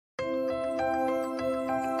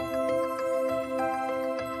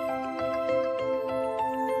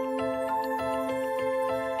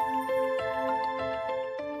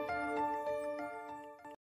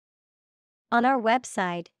On our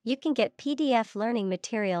website, you can get PDF learning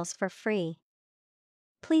materials for free.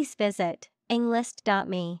 Please visit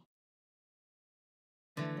englist.me.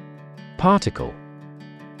 Particle.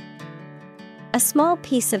 A small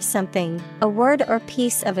piece of something, a word or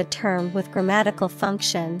piece of a term with grammatical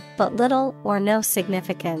function, but little or no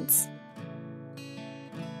significance.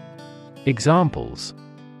 Examples: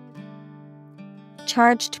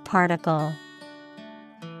 Charged particle,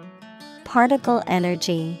 particle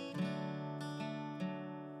energy.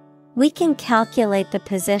 We can calculate the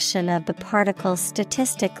position of the particles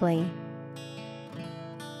statistically.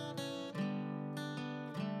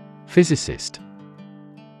 Physicist.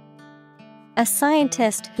 A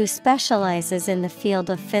scientist who specializes in the field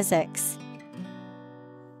of physics.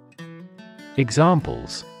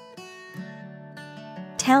 Examples: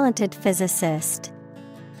 Talented physicist,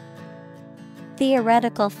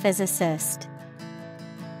 theoretical physicist.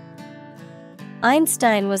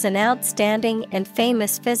 Einstein was an outstanding and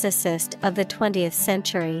famous physicist of the 20th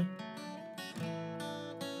century.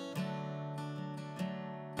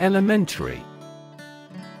 Elementary.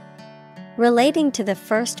 Relating to the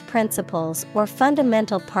first principles or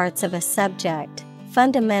fundamental parts of a subject,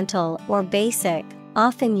 fundamental or basic,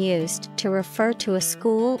 often used to refer to a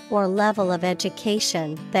school or level of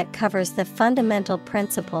education that covers the fundamental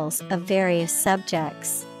principles of various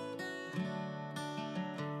subjects.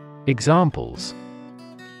 Examples: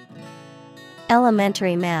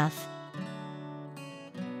 Elementary math,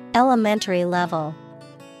 elementary level.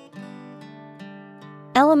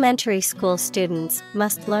 Elementary school students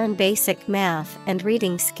must learn basic math and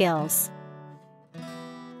reading skills.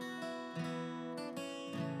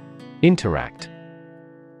 Interact.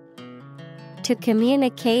 To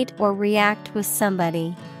communicate or react with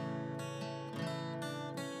somebody.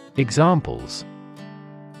 Examples: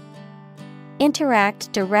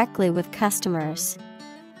 Interact directly with customers.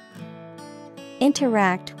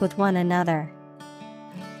 Interact with one another.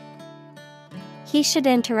 He should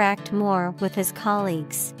interact more with his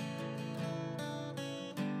colleagues.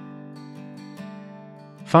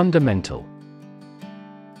 Fundamental.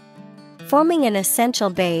 Forming an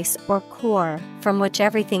essential base or core from which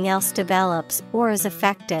everything else develops or is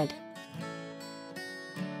affected.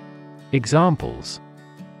 Examples: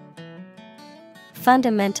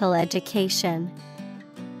 Fundamental education.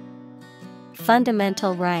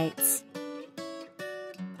 Fundamental rights.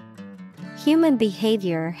 Human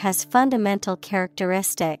behavior has fundamental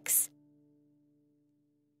characteristics.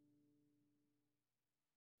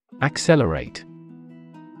 Accelerate.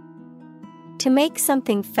 To make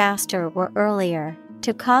something faster or earlier,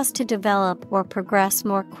 to cause to develop or progress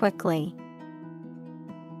more quickly.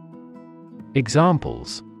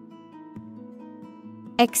 Examples: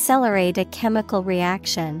 Accelerate a chemical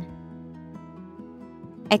reaction.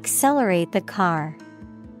 Accelerate the car.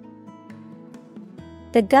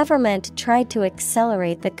 The government tried to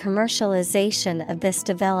accelerate the commercialization of this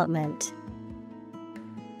development.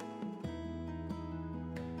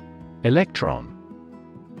 Electron.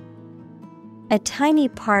 A tiny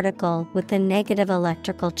particle with a negative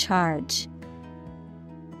electrical charge.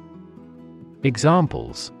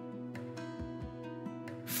 Examples: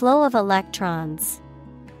 Flow of electrons.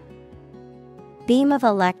 Beam of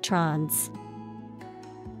electrons.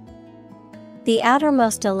 The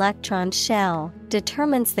outermost electron shell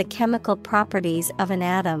determines the chemical properties of an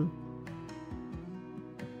atom.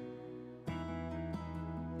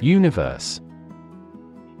 Universe.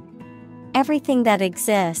 Everything that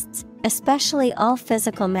exists, especially all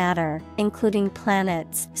physical matter, including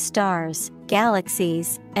planets, stars,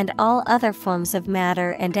 galaxies, and all other forms of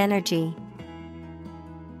matter and energy.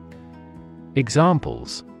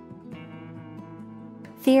 Examples: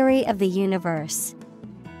 Theory of the universe.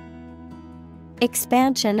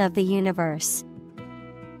 Expansion of the universe.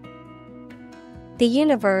 The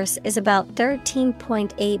universe is about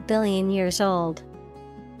 13.8 billion years old.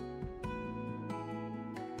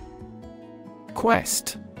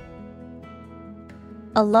 Quest.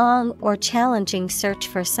 A long or challenging search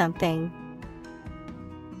for something.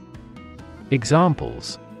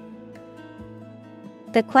 Examples: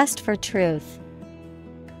 The quest for truth.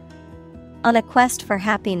 On a quest for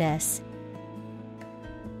happiness.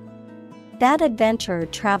 That adventurer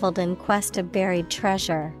traveled in quest of buried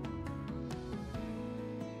treasure.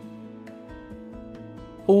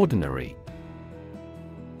 Ordinary.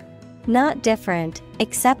 Not different,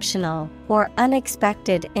 exceptional, or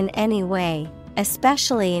unexpected in any way,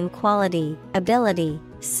 especially in quality, ability,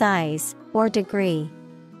 size, or degree.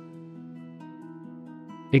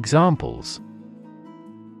 Examples: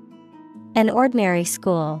 An ordinary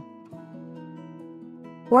school.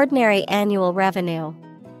 Ordinary annual revenue.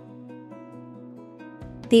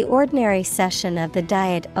 The ordinary session of the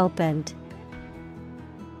Diet opened.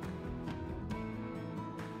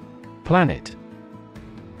 Planet.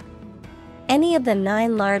 Any of the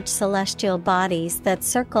 9 large celestial bodies that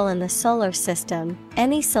circle in the solar system,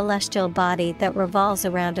 any celestial body that revolves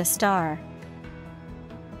around a star.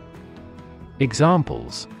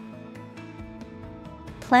 Examples: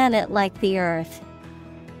 Planet like the Earth.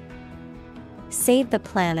 Save the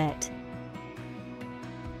planet.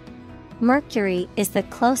 Mercury is the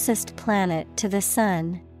closest planet to the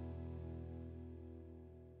Sun.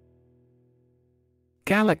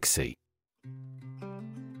 Galaxy.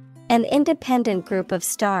 An independent group of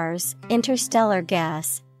stars, interstellar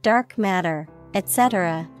gas, dark matter,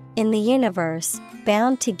 etc., in the universe,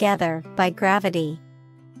 bound together by gravity.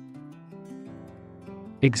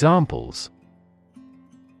 Examples: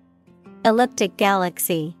 Elliptic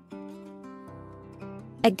galaxy.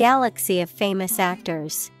 A galaxy of famous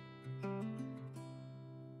actors.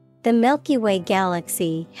 The Milky Way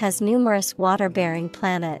galaxy has numerous water-bearing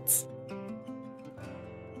planets.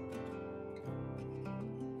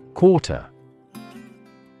 Quarter.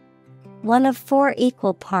 One of 4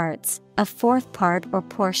 equal parts, a fourth part or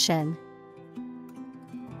portion.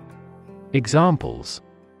 Examples: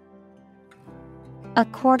 A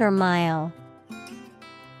quarter mile.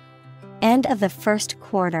 End of the first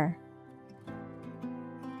quarter.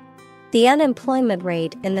 The unemployment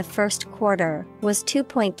rate in the first quarter was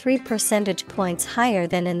 2.3 percentage points higher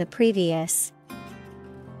than in the previous.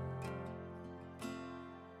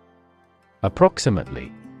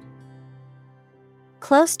 Approximately.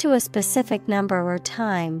 Close to a specific number or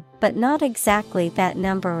time, but not exactly that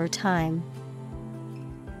number or time.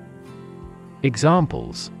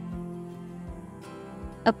 Examples: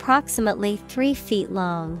 Approximately 3 feet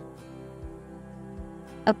long.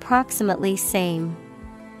 Approximately same.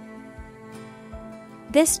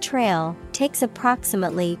 This trail takes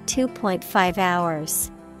approximately 2.5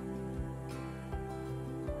 hours.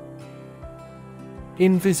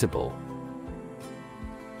 Invisible.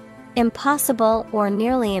 Impossible or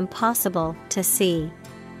nearly impossible to see.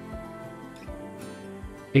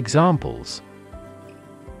 Examples: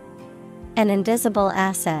 An invisible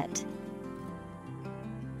asset.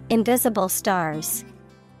 Invisible stars.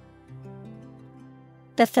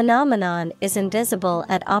 The phenomenon is invisible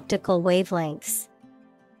at optical wavelengths.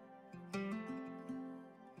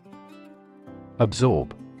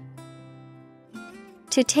 Absorb.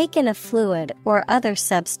 To take in a fluid or other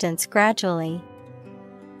substance gradually.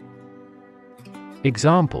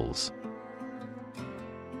 Examples: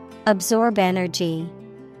 Absorb energy.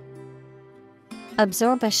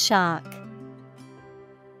 Absorb a shock.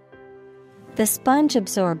 The sponge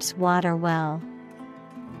absorbs water well.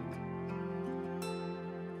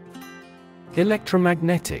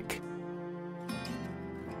 Electromagnetic.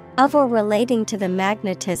 Of or relating to the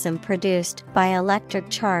magnetism produced by electric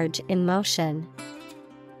charge in motion.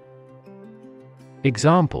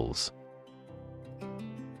 Examples: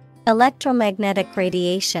 Electromagnetic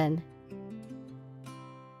radiation.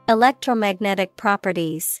 Electromagnetic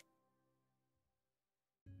properties.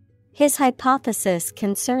 His hypothesis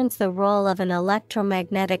concerns the role of an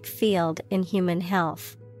electromagnetic field in human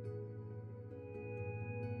health.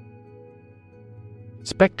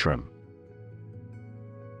 Spectrum.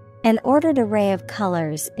 An ordered array of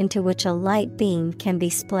colors into which a light beam can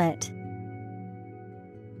be split.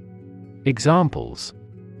 Examples: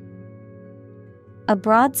 A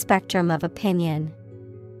broad spectrum of opinion.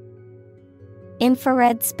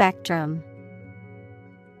 Infrared spectrum.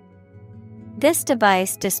 This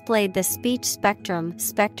device displayed the speech spectrum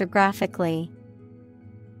spectrographically.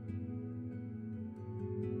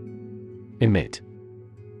 Emit.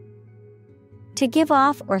 To give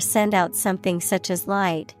off or send out something such as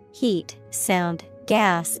light, heat, sound,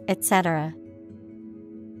 gas, etc.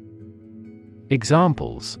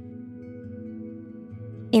 Examples: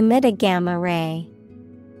 Emit a gamma ray.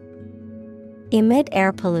 Emit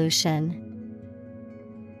air pollution.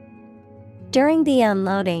 During the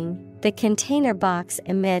unloading, the container box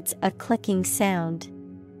emits a clicking sound.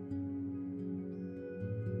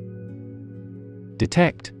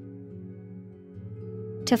 Detect.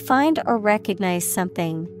 To find or recognize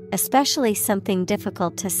something, especially something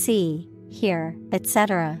difficult to see, hear,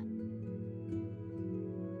 etc.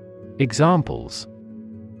 Examples: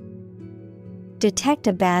 Detect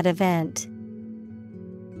a bad event.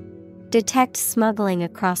 Detect smuggling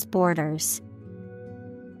across borders.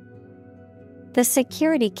 The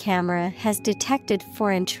security camera has detected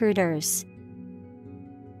 4 intruders.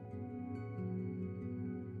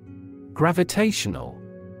 Gravitational.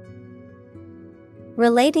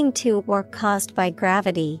 Relating to or caused by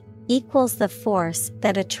gravity, equals the force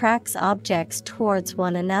that attracts objects towards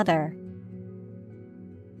one another.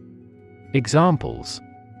 Examples: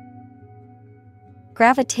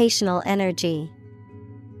 Gravitational energy,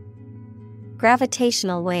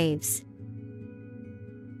 gravitational waves.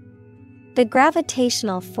 The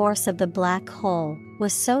gravitational force of the black hole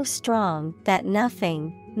was so strong that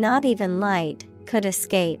nothing, not even light, could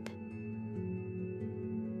escape.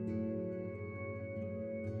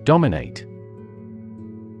 Dominate.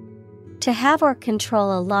 To have or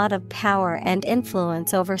control a lot of power and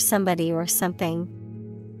influence over somebody or something.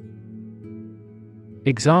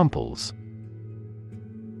 Examples: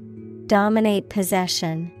 Dominate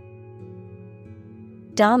possession,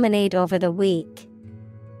 dominate over the weak.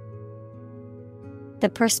 The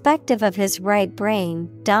perspective of his right brain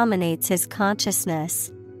dominates his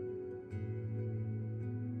consciousness.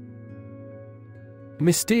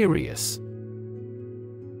 Mysterious.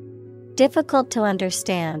 Difficult to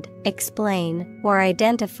understand, explain, or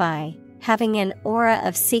identify, having an aura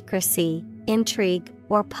of secrecy, intrigue,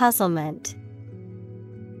 or puzzlement.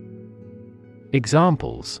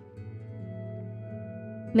 Examples: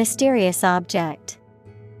 Mysterious object,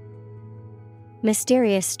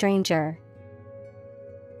 mysterious stranger.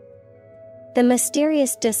 The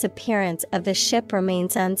mysterious disappearance of the ship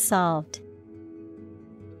remains unsolved.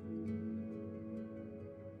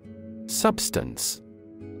 Substance.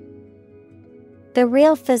 The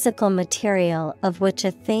real physical material of which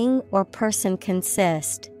a thing or person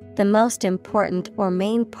consists, the most important or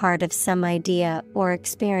main part of some idea or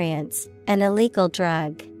experience, an illegal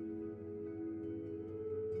drug.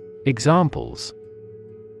 Examples: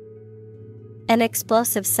 An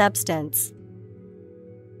explosive substance,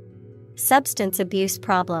 substance abuse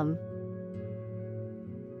problem.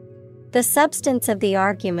 The substance of the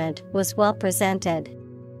argument was well presented.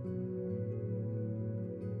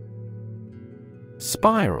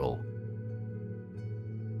 Spiral.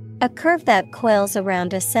 A curve that coils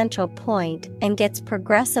around a central point and gets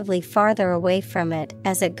progressively farther away from it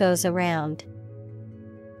as it goes around.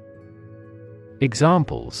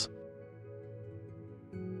 Examples: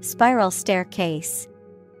 Spiral staircase,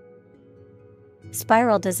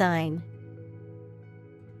 spiral design.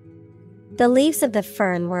 The leaves of the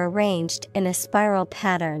fern were arranged in a spiral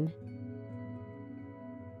pattern.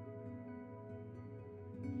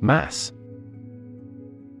 Mass.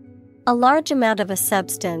 A large amount of a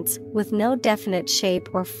substance with no definite shape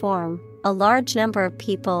or form, a large number of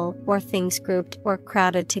people or things grouped or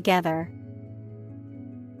crowded together.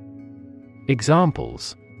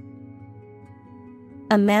 Examples: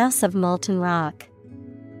 A mass of molten rock,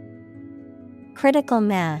 critical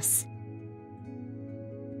mass.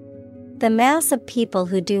 The mass of people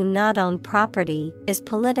who do not own property is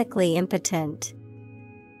politically impotent.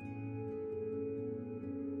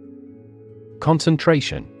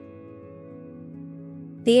 Concentration.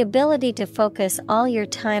 The ability to focus all your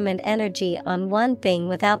time and energy on one thing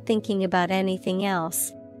without thinking about anything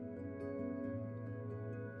else.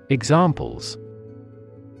 Examples: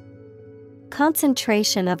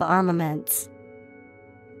 Concentration of armaments.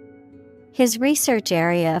 His research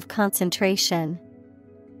area of concentration.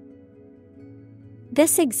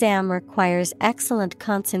 This exam requires excellent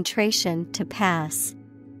concentration to pass.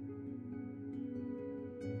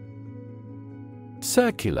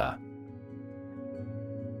 Circular.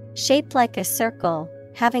 Shaped like a circle,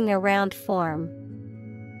 having a round form.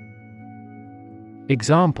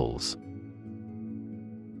 Examples: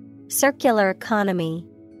 Circular economy,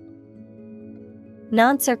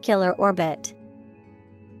 non-circular orbit.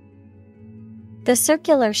 The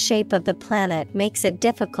circular shape of the planet makes it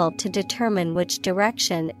difficult to determine which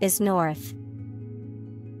direction is north.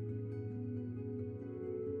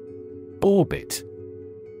 Orbit.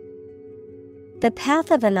 The path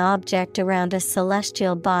of an object around a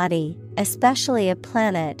celestial body, especially a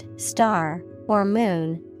planet, star, or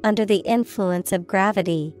moon, under the influence of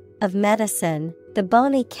gravity, of medicine, the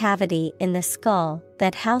bony cavity in the skull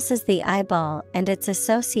that houses the eyeball and its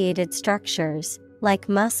associated structures, like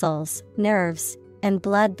muscles, nerves, and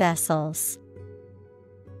blood vessels.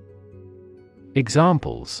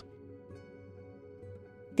 Examples: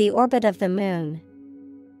 The orbit of the moon,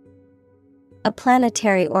 a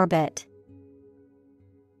planetary orbit.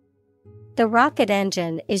 The rocket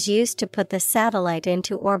engine is used to put the satellite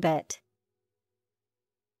into orbit.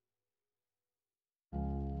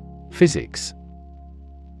 Physics.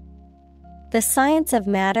 The science of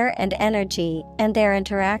matter and energy and their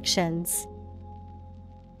interactions.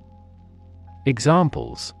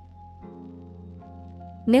 Examples: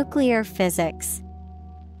 Nuclear physics,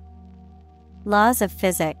 laws of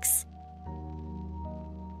physics.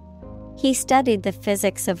 He studied the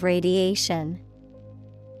physics of radiation.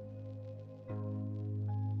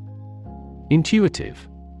 Intuitive.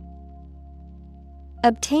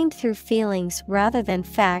 Obtained through feelings rather than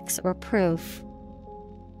facts or proof.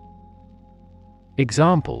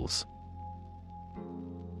 Examples: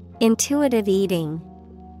 Intuitive eating.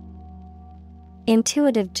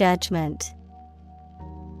 Intuitive judgment.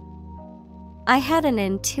 I had an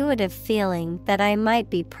intuitive feeling that I might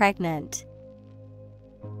be pregnant.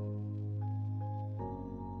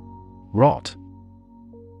 Rot.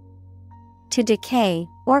 To decay,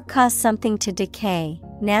 or cause something to decay,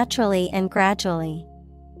 naturally and gradually.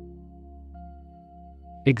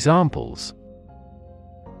 Examples: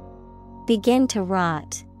 Begin to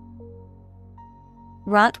rot.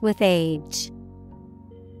 Rot with age.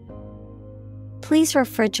 Please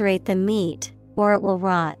refrigerate the meat, or it will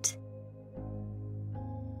rot.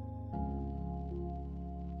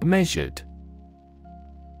 Measured.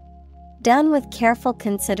 Done with careful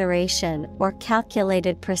consideration or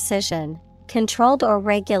calculated precision, controlled or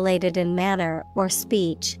regulated in manner or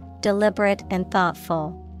speech, deliberate and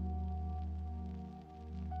thoughtful.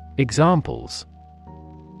 Examples: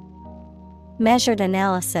 Measured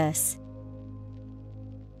analysis.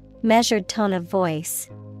 Measured tone of voice.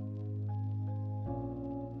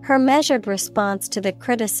 Her measured response to the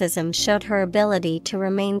criticism showed her ability to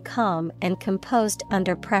remain calm and composed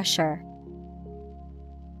under pressure.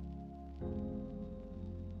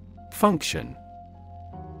 Function.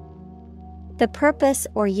 The purpose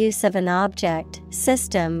or use of an object,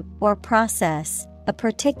 system, or process, a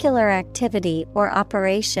particular activity or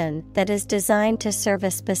operation that is designed to serve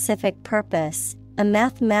a specific purpose, a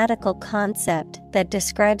mathematical concept that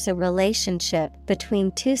describes a relationship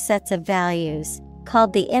between two sets of values,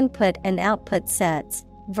 called the input and output sets.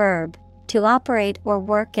 Verb, to operate or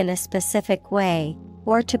work in a specific way,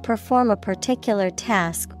 or to perform a particular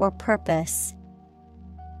task or purpose.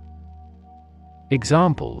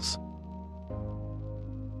 Examples: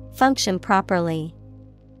 Function properly.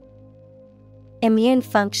 Immune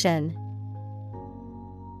function.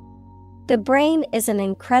 The brain is an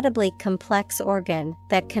incredibly complex organ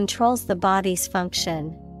that controls the body's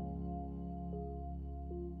function.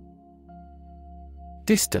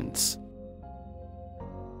 Distance.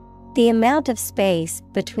 The amount of space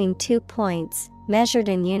between 2 points, measured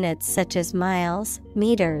in units such as miles,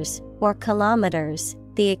 meters, or kilometers,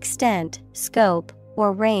 the extent, scope,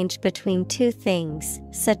 or range between two things,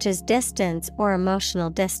 such as distance or emotional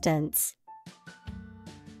distance.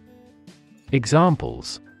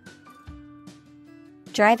 Examples: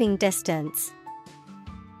 Driving distance.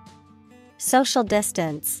 Social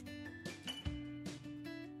distance.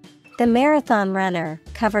 The marathon runner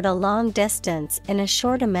covered a long distance in a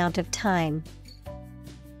short amount of time.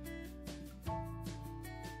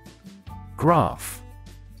 Graph.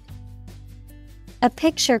 A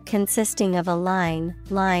picture consisting of a line,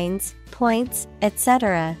 lines, points,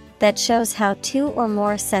 etc., that shows how two or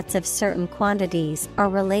more sets of certain quantities are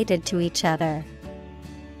related to each other.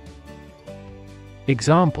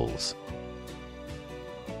 Examples: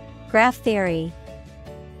 Graph theory.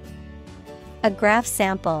 A graph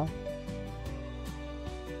sample.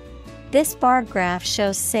 This bar graph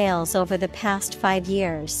shows sales over the past 5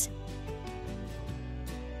 years.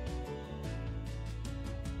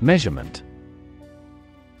 Measurement.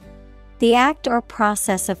 The act or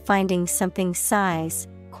process of finding something's size,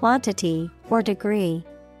 quantity, or degree.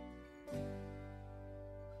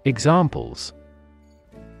 Examples: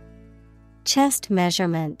 Chest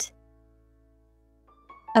measurement.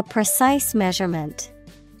 A precise measurement.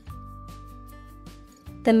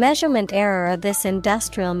 The measurement error of this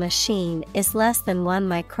industrial machine is less than 1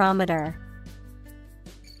 micrometer.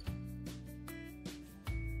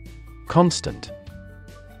 Constant.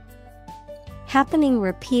 Happening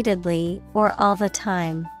repeatedly or all the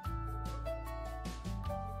time.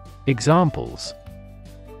 Examples: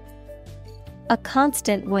 A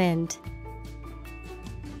constant wind.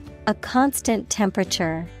 A constant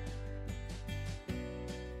temperature.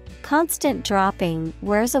 Constant dropping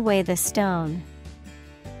wears away the stone.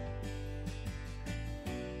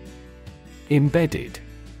 Embedded.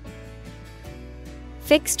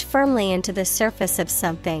 Fixed firmly into the surface of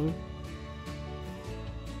something.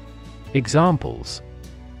 Examples: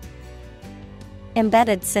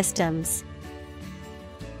 Embedded systems.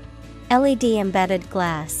 LED embedded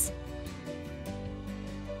glass.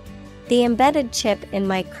 The embedded chip in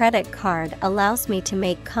my credit card allows me to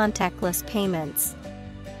make contactless payments.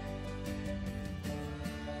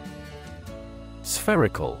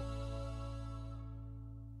 Spherical.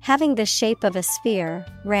 Having the shape of a sphere,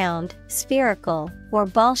 round, spherical, or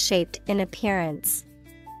ball-shaped in appearance.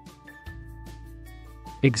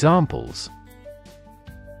 Examples: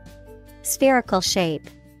 Spherical shape.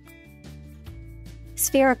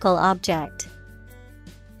 Spherical object.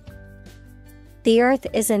 The Earth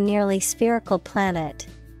is a nearly spherical planet.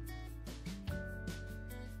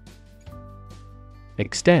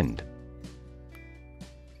 Extend.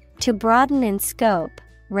 To broaden in scope,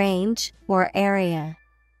 range, or area.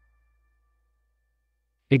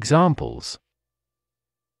 Examples: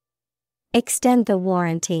 Extend the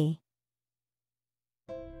warranty.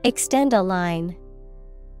 Extend a line.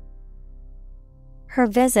 Her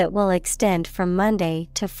visit will extend from Monday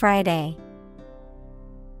to Friday.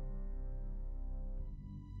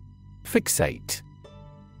 Fixate.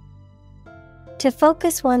 To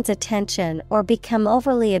focus one's attention or become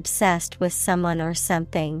overly obsessed with someone or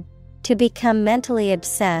something. To become mentally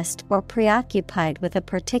obsessed or preoccupied with a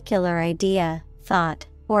particular idea, thought,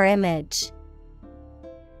 or image.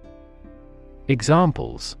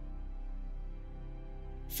 Examples: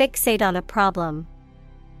 Fixate on a problem.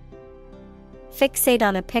 Fixate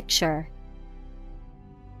on a picture.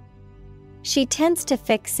 She tends to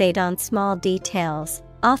fixate on small details,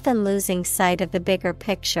 often losing sight of the bigger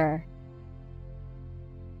picture.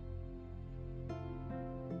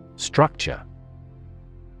 Structure.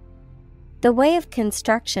 The way of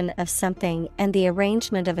construction of something and the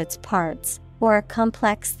arrangement of its parts, or a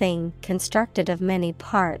complex thing constructed of many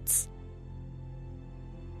parts.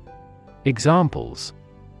 Examples: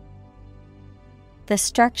 The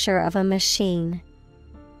structure of a machine.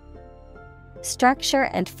 Structure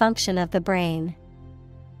and function of the brain.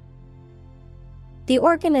 The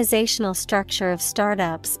organizational structure of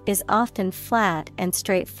startups is often flat and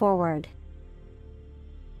straightforward.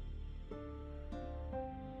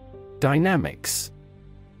 Dynamics.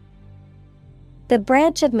 The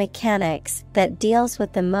branch of mechanics that deals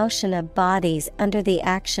with the motion of bodies under the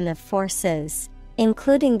action of forces,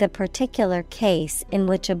 including the particular case in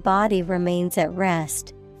which a body remains at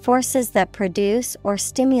rest, forces that produce or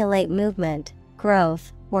stimulate movement,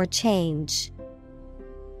 growth, or change.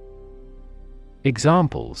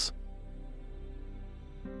 Examples: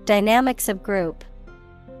 Dynamics of group.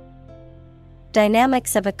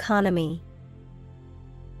 Dynamics of economy.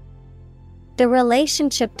 The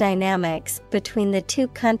relationship dynamics between the two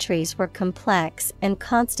countries were complex and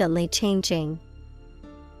constantly changing.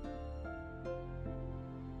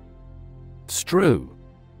 Strew.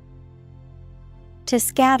 To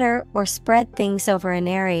scatter or spread things over an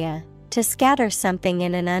area, to scatter something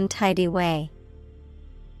in an untidy way.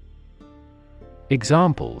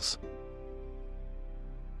 Examples: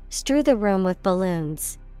 Strew the room with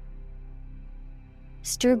balloons.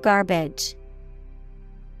 Strew garbage.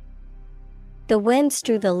 The wind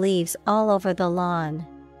strew the leaves all over the lawn.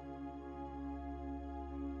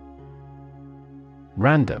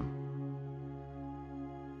 Random.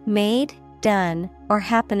 Made, done, or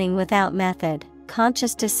happening without method,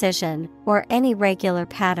 conscious decision, or any regular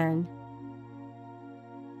pattern.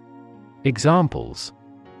 Examples: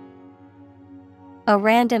 A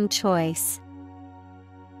random choice.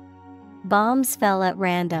 Bombs fell at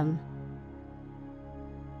random.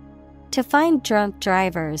 To find drunk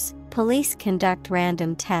drivers, police conduct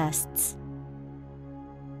random tests.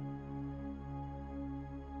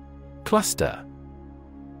 Cluster.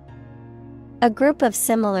 A group of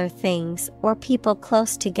similar things or people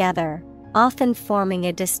close together, often forming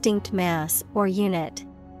a distinct mass or unit.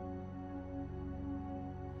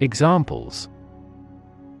 Examples: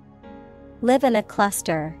 Live in a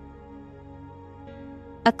cluster.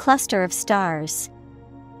 A cluster of stars.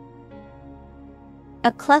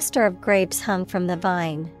 A cluster of grapes hung from the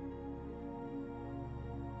vine.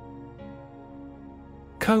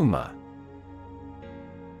 Coma.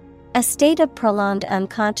 A state of prolonged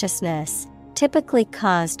unconsciousness, typically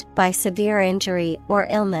caused by severe injury or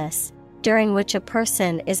illness, during which a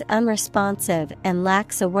person is unresponsive and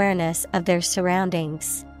lacks awareness of their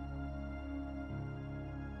surroundings.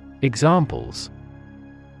 Examples: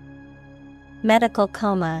 Medical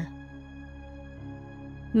coma.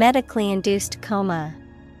 Medically induced coma.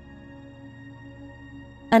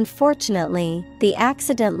 Unfortunately, the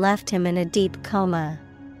accident left him in a deep coma.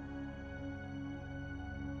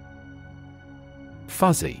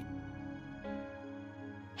 Fuzzy.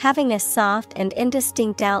 Having a soft and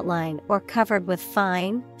indistinct outline or covered with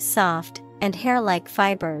fine, soft, and hair-like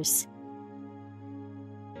fibers.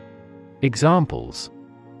 Examples: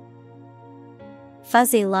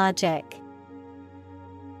 Fuzzy logic.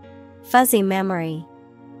 Fuzzy memory.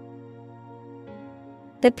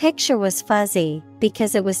 The picture was fuzzy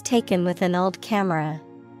because it was taken with an old camera.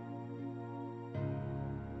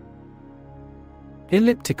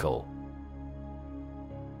 Elliptical.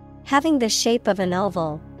 Having the shape of an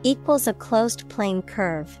oval, equals a closed plane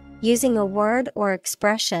curve, using a word or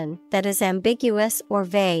expression that is ambiguous or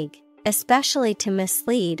vague, especially to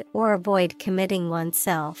mislead or avoid committing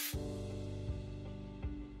oneself.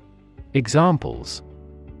 Examples: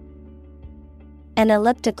 An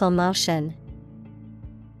elliptical motion.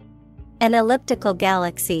 An elliptical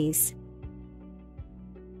galaxies.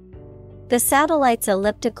 The satellite's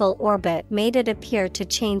elliptical orbit made it appear to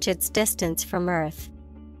change its distance from Earth.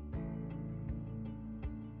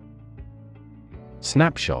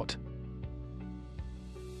 Snapshot: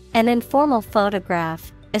 An informal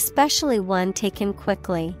photograph, especially one taken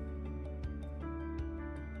quickly.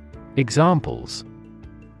 Examples: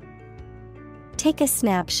 Take a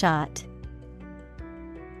snapshot.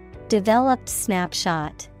 Developed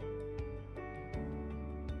snapshot.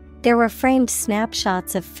 There were framed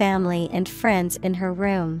snapshots of family and friends in her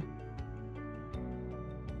room.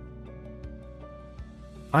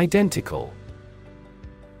 Identical: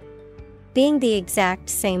 Being the exact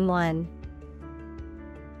same one.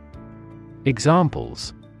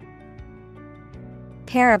 Examples: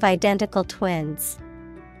 Pair of identical twins.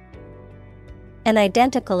 An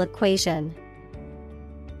identical equation.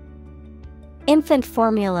 Infant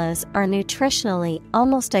formulas are nutritionally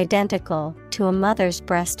almost identical to a mother's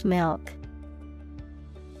breast milk.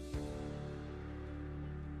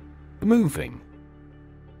 Moving: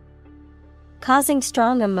 Causing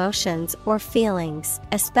strong emotions or feelings,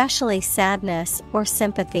 especially sadness or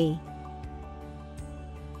sympathy.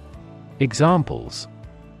 Examples: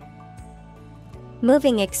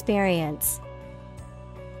 Moving experience.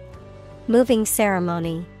 Moving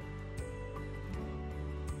ceremony.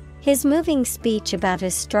 His moving speech about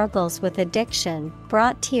his struggles with addiction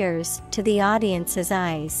brought tears to the audience's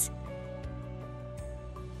eyes.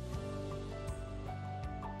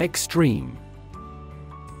 Extreme: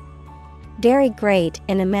 Very great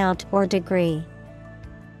in amount or degree.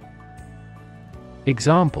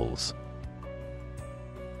 Examples: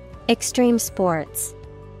 Extreme sports.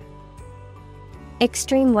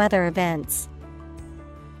 Extreme weather events.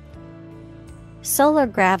 Solar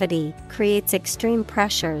gravity creates extreme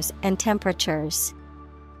pressures and temperatures.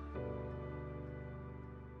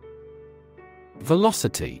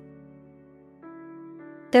 Velocity: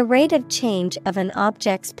 The rate of change of an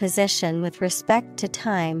object's position with respect to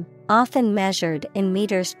time, often measured in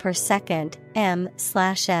meters per second,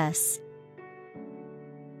 m/s.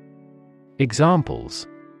 Examples: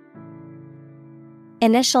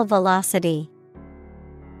 Initial velocity.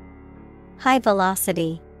 High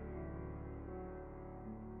velocity.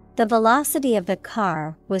 The velocity of the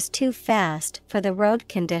car was too fast for the road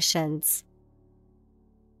conditions.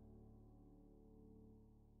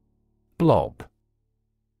 Blob: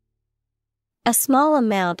 A small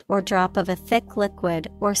amount or drop of a thick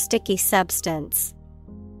liquid or sticky substance.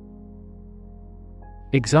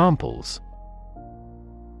 Examples: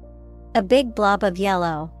 A big blob of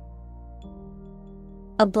yellow.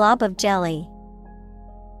 A blob of jelly.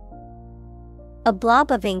 A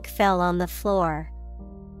blob of ink fell on the floor.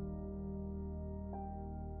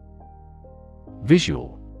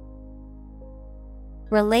 Visual: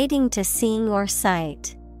 Relating to seeing or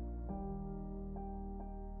sight.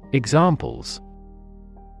 Examples: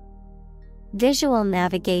 Visual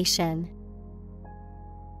navigation.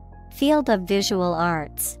 Field of visual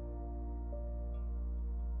arts.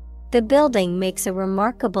 The building makes a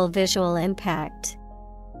remarkable visual impact.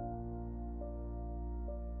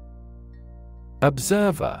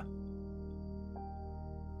 Observer: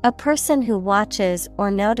 A person who watches or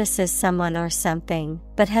notices someone or something,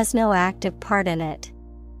 but has no active part in it.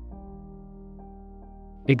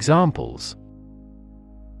 Examples: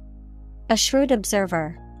 A shrewd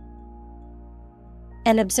observer.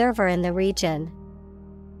 An observer in the region.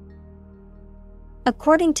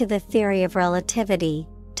 According to the theory of relativity,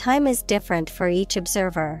 time is different for each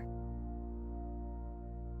observer.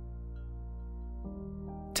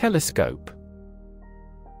 Telescope: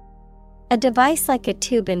 A device like a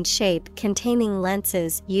tube in shape containing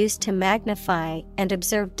lenses used to magnify and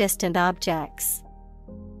observe distant objects.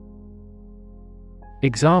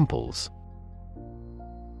 Examples: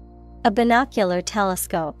 A binocular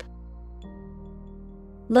telescope.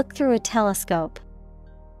 Look through a telescope.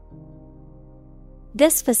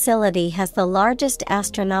 This facility has the largest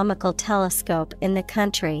astronomical telescope in the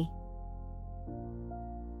country.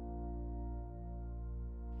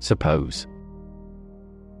 Suppose: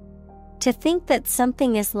 To think that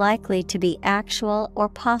something is likely to be actual or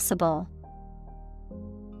possible.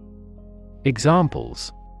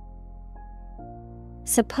 Examples: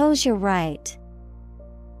 Suppose you're right.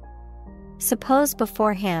 Suppose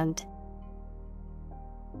beforehand.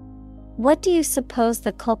 What do you suppose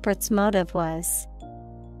the culprit's motive was?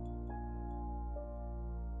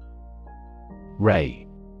 Ray: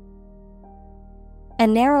 A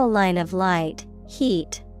narrow line of light,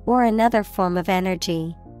 heat, or another form of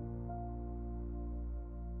energy.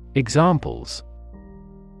 Examples: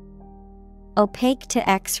 Opaque to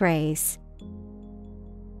X-rays.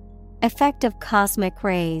 Effect of cosmic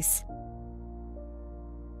rays.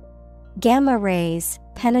 Gamma rays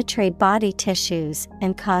penetrate body tissues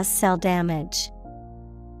and cause cell damage.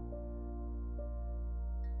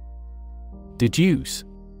 Deduce.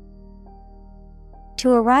 To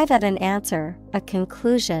arrive at an answer, a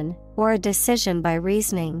conclusion, or a decision by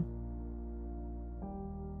reasoning.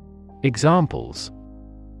 Examples: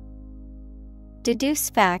 Deduce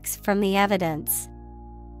facts from the evidence.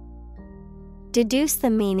 Deduce the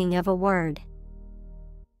meaning of a word.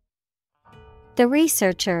 The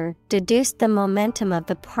researcher deduced the momentum of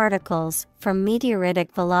the particles from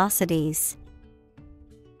meteoritic velocities.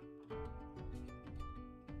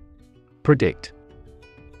 Predict.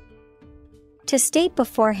 To state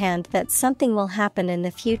beforehand that something will happen in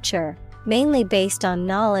the future, mainly based on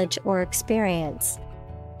knowledge or experience.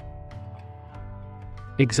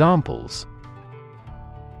 Examples: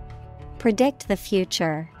 Predict the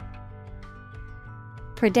future.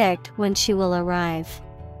 Predict when she will arrive.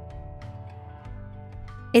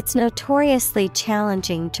 It's notoriously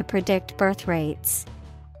challenging to predict birth rates.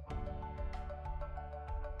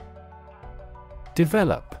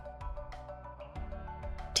 Develop.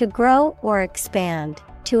 To grow or expand,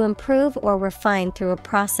 to improve or refine through a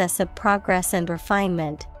process of progress and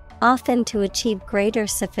refinement, often to achieve greater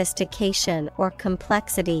sophistication or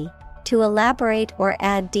complexity, to elaborate or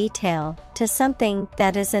add detail to something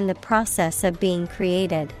that is in the process of being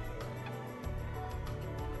created.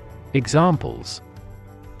 Examples: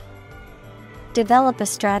 Develop a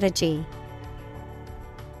strategy.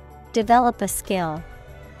 Develop a skill.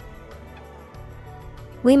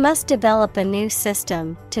 We must develop a new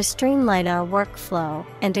system to streamline our workflow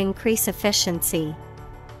and increase efficiency.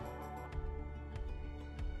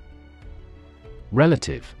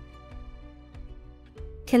 Relative.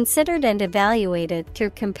 Considered and evaluated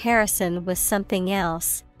through comparison with something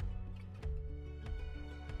else.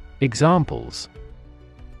 Examples: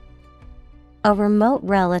 A remote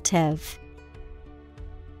relative.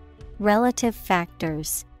 Relative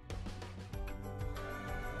factors.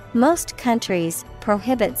 Most countries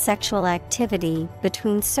prohibit sexual activity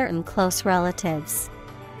between certain close relatives.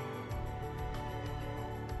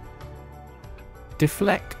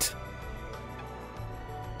 Deflect.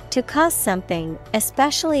 To cause something,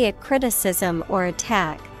 especially a criticism or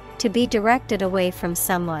attack, to be directed away from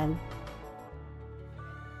someone.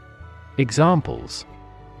 Examples: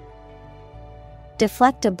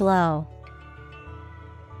 Deflect a blow.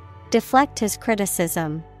 Deflect his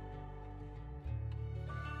criticism.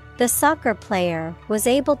 The soccer player was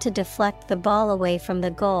able to deflect the ball away from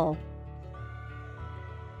the goal.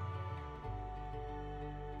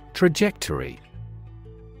 Trajectory.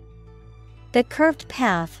 The curved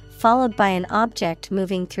path followed by an object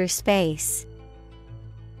moving through space.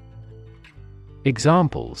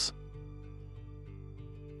 Examples: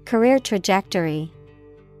 Career trajectory.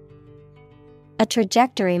 A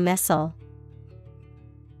trajectory missile.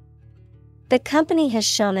 The company has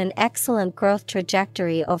shown an excellent growth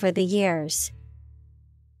trajectory over the years.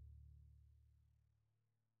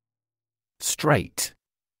 Straight.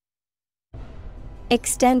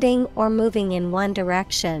 Extending or moving in one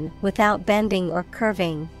direction without bending or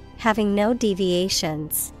curving, having no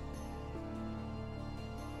deviations.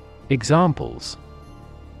 Examples: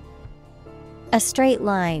 A straight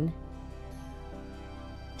line.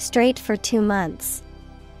 Straight for 2 months.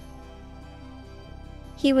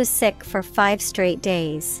 He was sick for 5 straight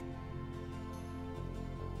days.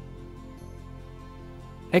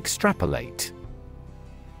 Extrapolate.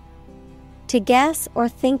 To guess or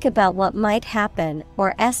think about what might happen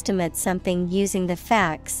or estimate something using the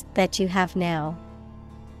facts that you have now.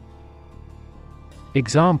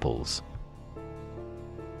 Examples: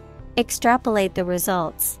 Extrapolate the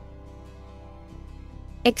results.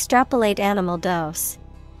 Extrapolate animal dose.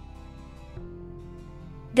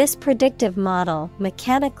 This predictive model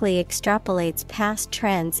mechanically extrapolates past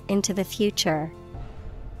trends into the future.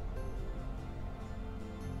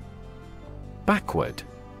 Backward.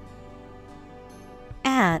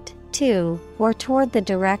 At, to, or toward the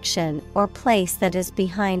direction or place that is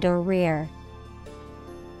behind or rear.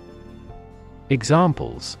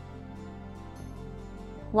 Examples: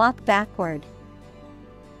 Walk backward.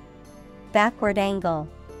 Backward angle.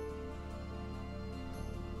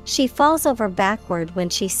 She falls over backward when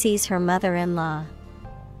she sees her mother-in-law.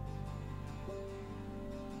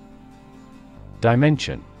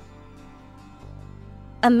 Dimension.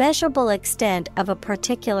 A measurable extent of a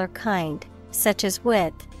particular kind, such as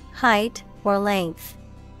width, height, or length.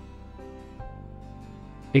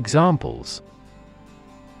 Examples: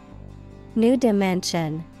 New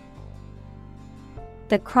dimension.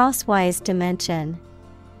 The crosswise dimension.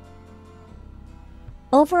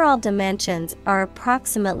 Overall dimensions are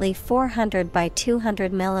approximately 400 by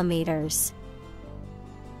 200 millimeters.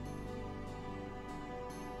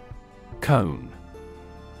 Cone.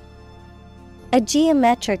 A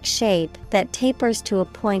geometric shape that tapers to a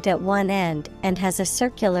point at one end and has a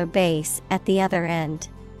circular base at the other end.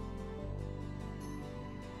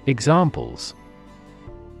 Examples: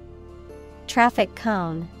 Traffic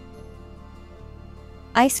cone.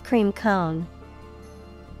 Ice cream cone.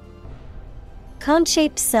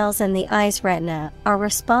 Cone-shaped cells in the eye's retina are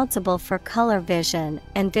responsible for color vision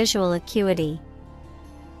and visual acuity.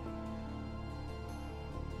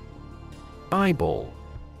 Eyeball.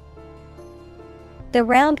 The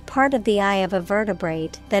round part of the eye of a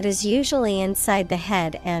vertebrate that is usually inside the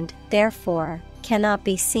head and, therefore, cannot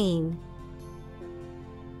be seen.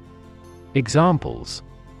 Examples: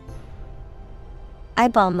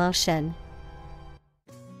 Eyeball motion.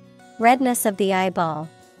 Redness of the eyeball.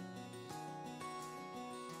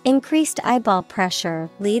 Increased eyeball pressure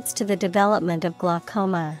leads to the development of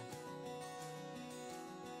glaucoma.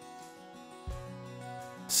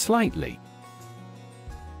 Slightly.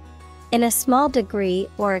 In a small degree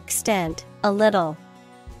or extent, a little.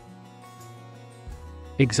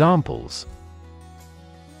 Examples: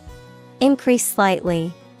 Increase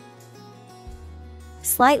slightly.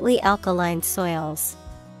 Slightly alkaline soils.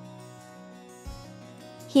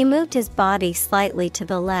 He moved his body slightly to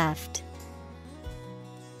the left.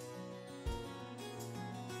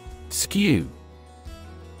 Skew.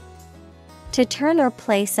 To turn or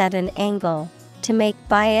place at an angle, to make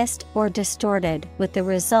biased or distorted with the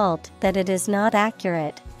result that it is not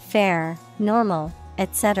accurate, fair, normal,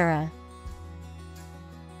 etc.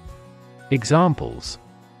 Examples: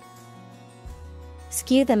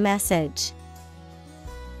 Skew the message.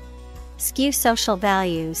 Skew social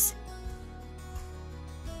values.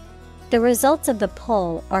 The results of the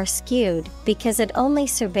poll are skewed because it only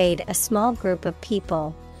surveyed a small group of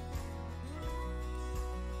people.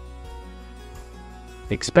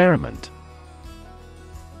 Experiment.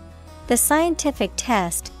 The scientific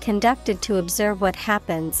test conducted to observe what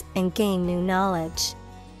happens and gain new knowledge.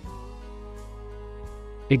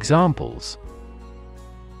 Examples: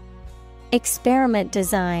 Experiment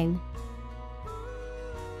design.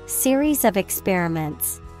 Series of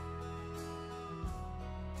experiments.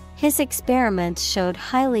 His experiments showed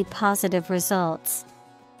highly positive results.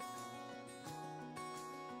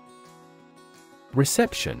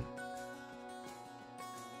 Reception.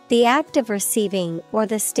 The act of receiving or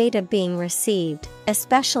the state of being received,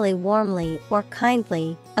 especially warmly or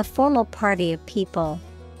kindly, a formal party of people.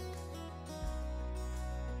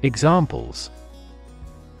 Examples: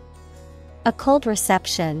 A cold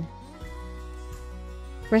reception.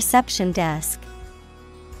 Reception desk.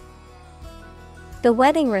 The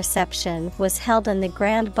wedding reception was held in the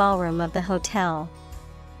grand ballroom of the hotel.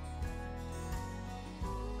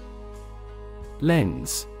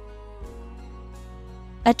 Lens.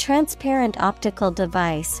 A transparent optical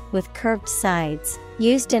device with curved sides,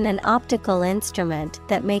 used in an optical instrument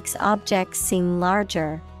that makes objects seem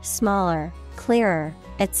larger, smaller, clearer,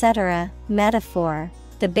 etc. Metaphor.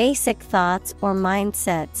 The basic thoughts or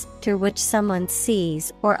mindsets through which someone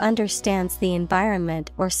sees or understands the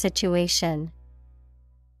environment or situation.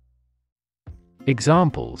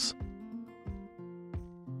 Examples: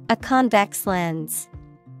 A convex lens.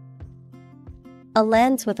 A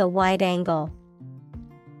lens with a wide angle.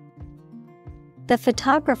 The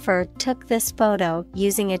photographer took this photo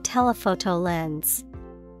using a telephoto lens.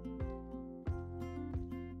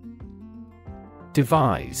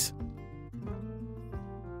 Devise.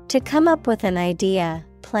 To come up with an idea,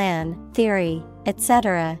 plan, theory,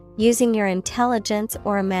 etc., using your intelligence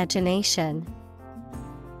or imagination.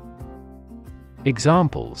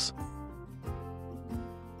 Examples: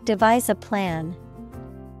 Devise a plan.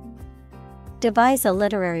 Devise a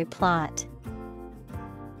literary plot.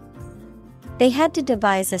 They had to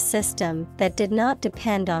devise a system that did not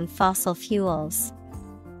depend on fossil fuels.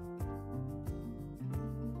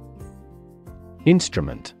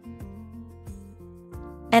 Instrument.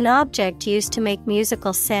 An object used to make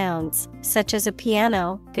musical sounds, such as a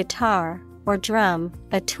piano, guitar, or drum,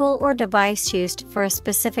 a tool or device used for a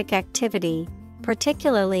specific activity,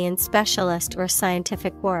 particularly in specialist or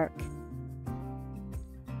scientific work.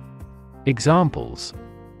 Examples: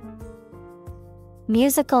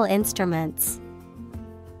 Musical instruments.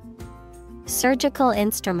 Surgical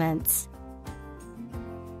instruments.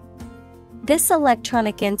 This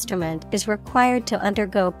electronic instrument is required to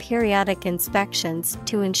undergo periodic inspections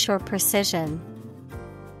to ensure precision.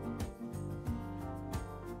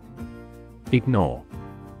 Ignore.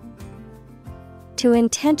 To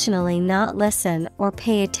intentionally not listen or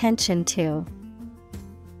pay attention to.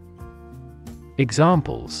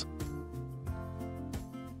 Examples: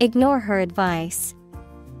 Ignore her advice.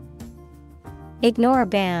 Ignore a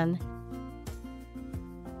ban.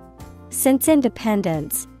 Since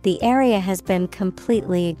independence, the area has been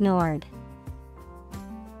completely ignored.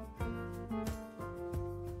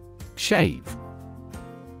 Shave.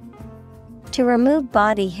 To remove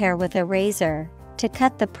body hair with a razor, to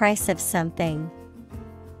cut the price of something.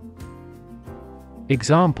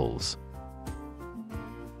 Examples: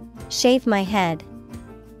 Shave my head.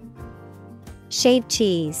 Shave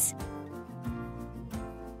cheese.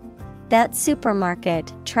 That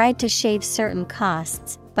supermarket tried to shave certain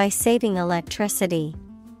costs by saving electricity.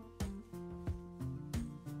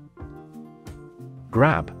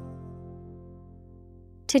 Grab.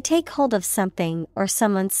 To take hold of something or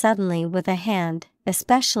someone suddenly with a hand,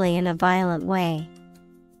 especially in a violent way.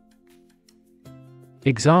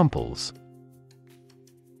 Examples: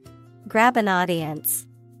 Grab an audience.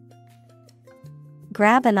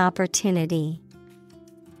 Grab an opportunity.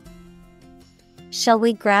 Shall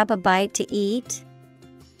we grab a bite to eat?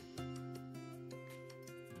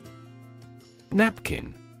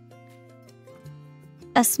 Napkin.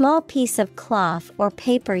 A small piece of cloth or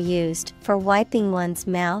paper used for wiping one's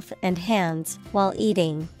mouth and hands while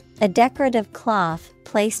eating. A decorative cloth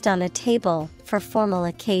placed on a table for formal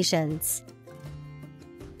occasions.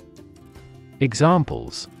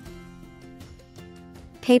 Examples: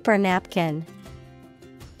 Paper napkin.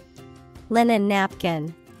 Linen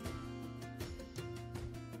napkin.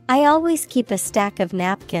 I always keep a stack of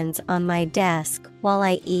napkins on my desk while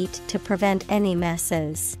I eat to prevent any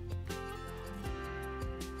messes.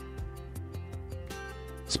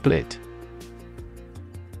 Split.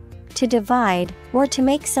 To divide, or to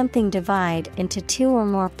make something divide into two or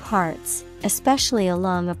more parts, especially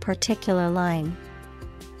along a particular line.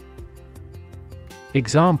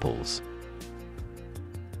 Examples: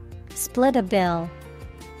 Split a bill.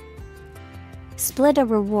 Split a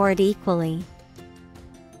reward equally.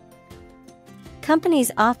 Companies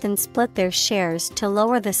often split their shares to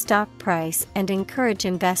lower the stock price and encourage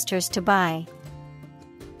investors to buy.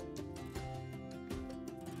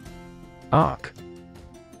 Arc.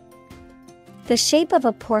 The shape of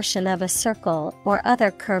a portion of a circle or other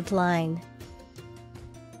curved line.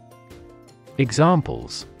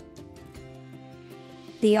 Examples: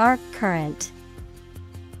 The arc current.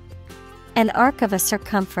 An arc of a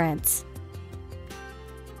circumference.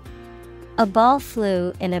 A ball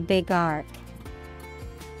flew in a big arc.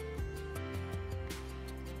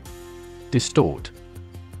 Distort.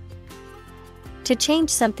 To change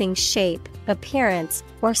something's shape, appearance,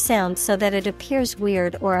 or sound so that it appears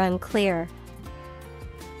weird or unclear.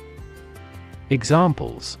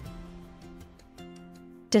 Examples: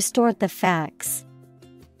 Distort the facts.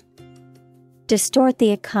 Distort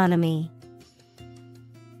the economy.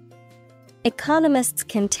 Economists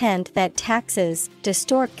contend that taxes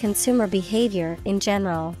distort consumer behavior in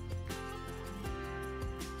general.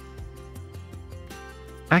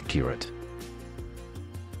 Accurate.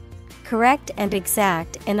 Correct and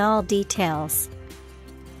exact in all details.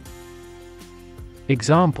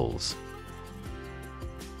 Examples: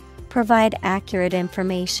 Provide accurate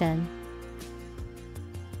information.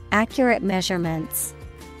 Accurate measurements.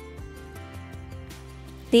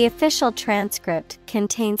 The official transcript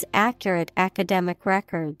contains accurate academic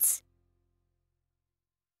records.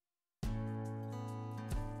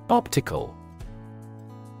 Optical.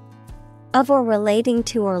 Of or relating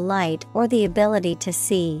to or light or the ability to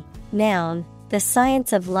see. Noun, the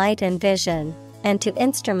science of light and vision, and to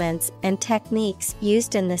instruments and techniques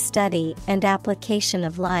used in the study and application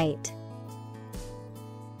of light.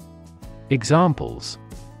 Examples: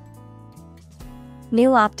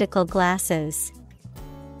 New optical glasses.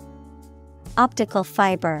 Optical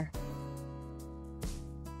fiber.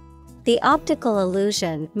 The optical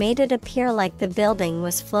illusion made it appear like the building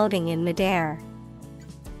was floating in midair.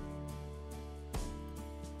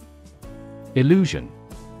 Illusion.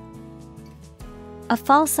 A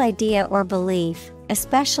false idea or belief,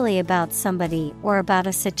 especially about somebody or about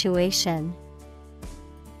a situation.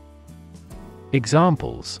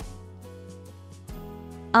 Examples: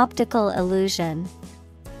 Optical illusion.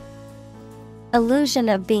 Illusion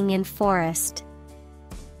of being in forest.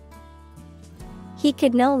 He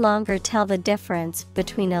could no longer tell the difference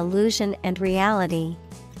between illusion and reality.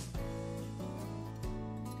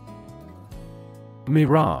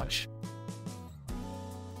 Mirage.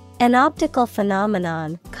 An optical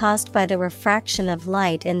phenomenon caused by the refraction of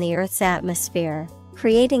light in the Earth's atmosphere,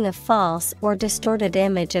 creating a false or distorted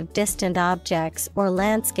image of distant objects or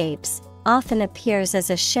landscapes, often appears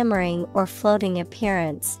as a shimmering or floating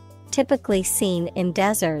appearance, typically seen in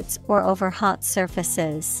deserts or over hot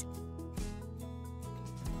surfaces.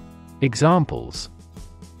 Examples: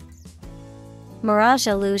 Mirage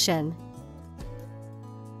illusion,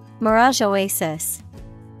 mirage oasis.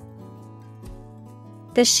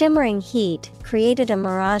 The shimmering heat created a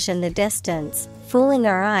mirage in the distance, fooling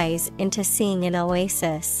our eyes into seeing an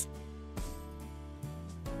oasis.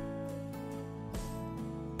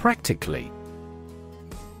 Practically.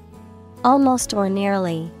 Almost or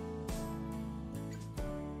nearly.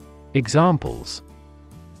 Examples: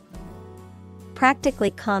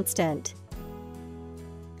 Practically constant.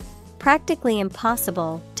 Practically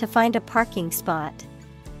impossible to find a parking spot.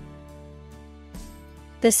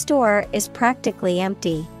 The store is practically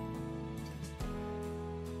empty.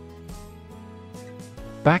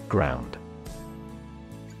 Background.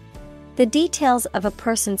 The details of a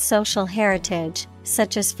person's social heritage,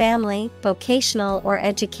 such as family, vocational or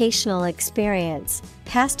educational experience,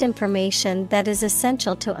 past information that is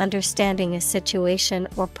essential to understanding a situation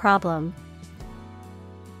or problem.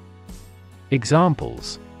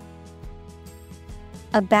 Examples: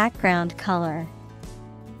 A background color.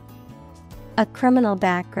 A criminal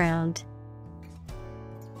background.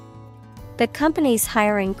 The company's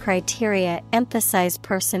hiring criteria emphasize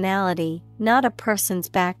personality, not a person's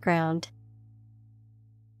background.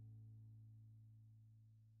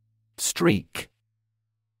 Streak.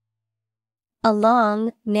 A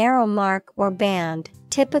long, narrow mark or band,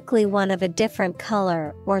 typically one of a different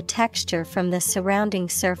color or texture from the surrounding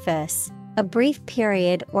surface, a brief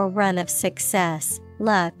period or run of success,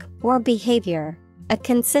 luck, or behavior. A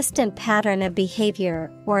consistent pattern of behavior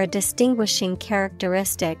or a distinguishing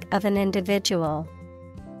characteristic of an individual.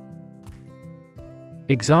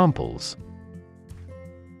 Examples: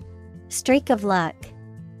 Streak of luck.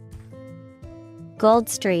 Gold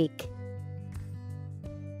streak.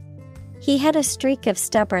 He had a streak of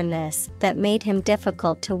stubbornness that made him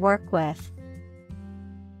difficult to work with.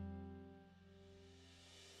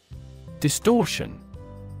 Distortion.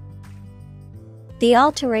 The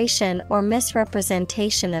alteration or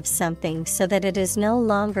misrepresentation of something so that it is no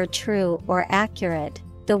longer true or accurate,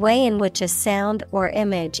 the way in which a sound or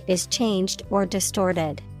image is changed or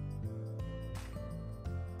distorted.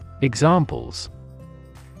 Examples: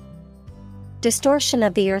 Distortion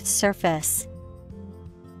of the Earth's surface.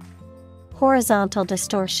 Horizontal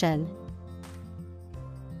distortion.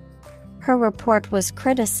 Her report was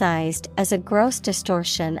criticized as a gross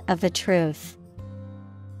distortion of the truth.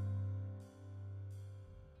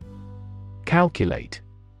 Calculate.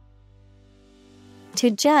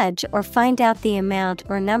 To judge or find out the amount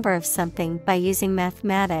or number of something by using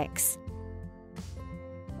mathematics.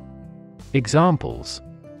 Examples: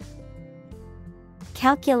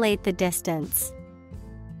 Calculate the distance.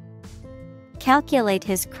 Calculate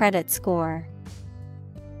his credit score.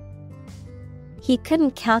 He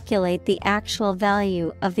couldn't calculate the actual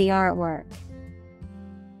value of the artwork.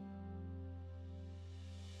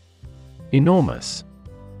 Enormous.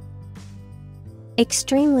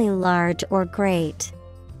 Extremely large or great.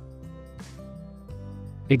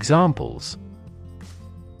 Examples: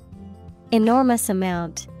 Enormous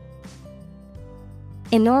amount.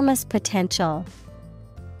 Enormous potential.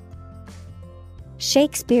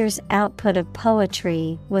 Shakespeare's output of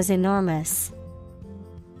poetry was enormous.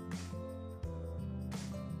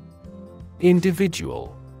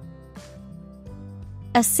 Individual.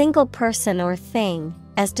 A single person or thing,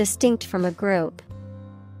 as distinct from a group.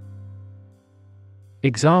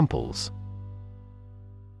 Examples: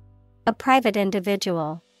 A private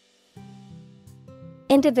individual.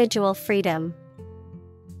 Individual freedom.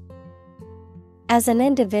 As an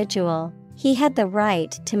individual, he had the right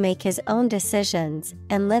to make his own decisions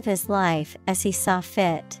and live his life as he saw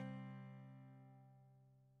fit.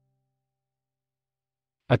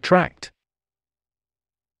 Attract.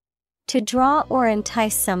 To draw or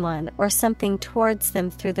entice someone or something towards them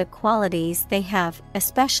through the qualities they have,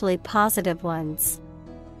 especially positive ones.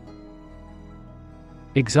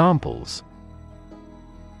 Examples: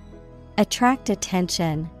 Attract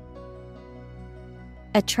attention.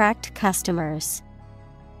 Attract customers.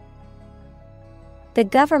 The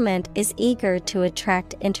government is eager to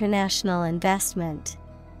attract international investment.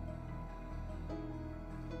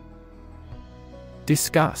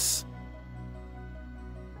 Discuss.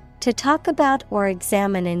 To talk about or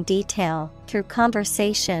examine in detail, through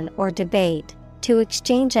conversation or debate, to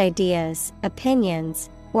exchange ideas, opinions,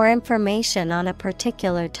 or information on a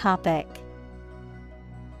particular topic.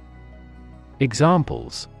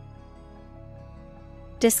 Examples: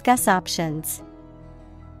 discuss options,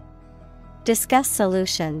 discuss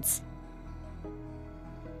solutions.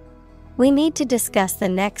 We need to discuss the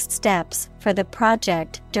next steps for the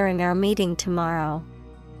project during our meeting tomorrow.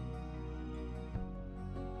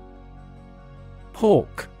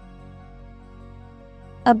 Hawk.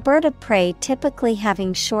 A bird of prey typically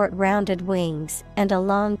having short rounded wings and a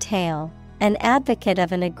long tail, an advocate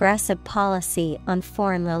of an aggressive policy on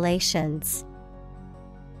foreign relations.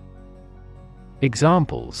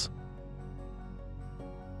 Examples: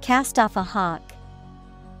 cast off a hawk,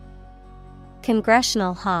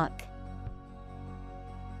 congressional hawk.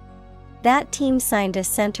 That team signed a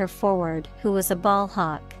center forward who was a ball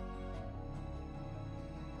hawk.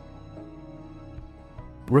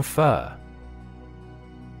 Refer.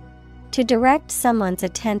 To direct someone's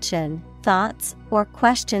attention, thoughts, or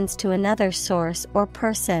questions to another source or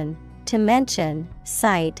person, to mention,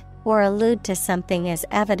 cite, or allude to something as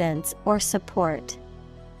evidence or support.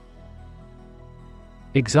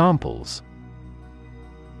 Examples: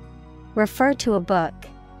 refer to a book,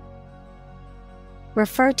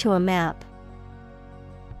 refer to a map.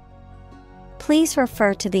 Please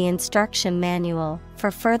refer to the instruction manual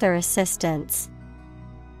for further assistance.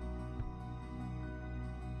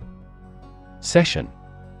 Session.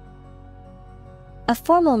 A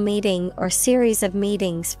formal meeting or series of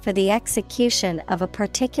meetings for the execution of a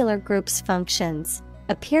particular group's functions,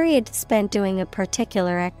 a period spent doing a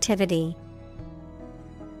particular activity.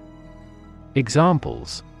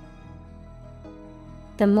 Examples: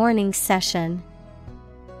 the morning session,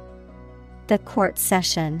 the court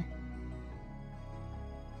session.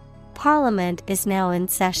 Parliament is now in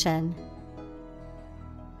session.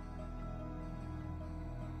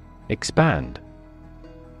 Expand.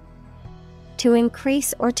 To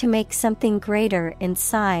increase or to make something greater in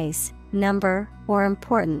size, number, or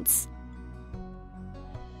importance.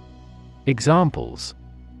 Examples: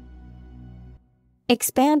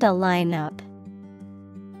 expand a lineup,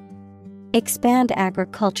 expand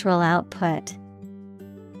agricultural output.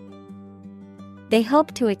 They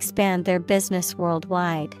hope to expand their business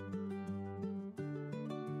worldwide.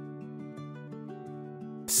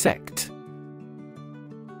 Sect.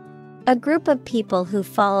 A group of people who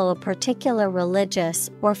follow a particular religious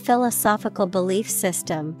or philosophical belief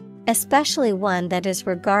system, especially one that is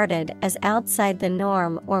regarded as outside the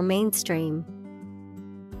norm or mainstream.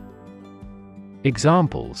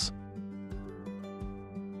 Examples: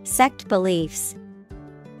 sect beliefs,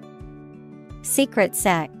 secret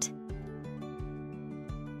sect.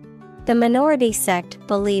 The minority sect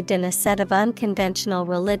believed in a set of unconventional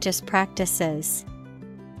religious practices.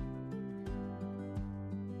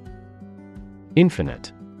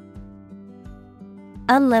 Infinite.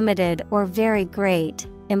 Unlimited or very great,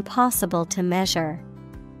 impossible to measure.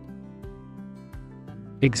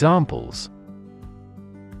 Examples: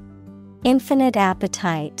 infinite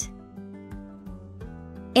appetite,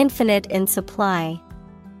 infinite in supply.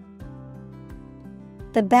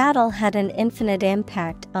 The battle had an infinite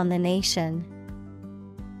impact on the nation.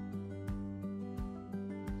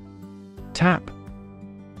 Tap.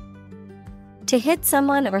 To hit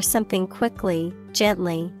someone or something quickly,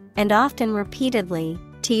 gently, and often repeatedly,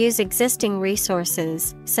 to use existing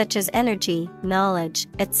resources, such as energy, knowledge,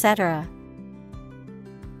 etc.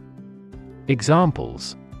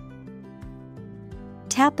 Examples: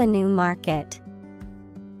 tap a new market,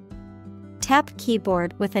 tap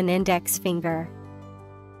keyboard with an index finger.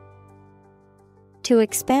 To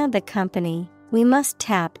expand the company, we must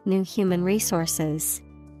tap new human resources.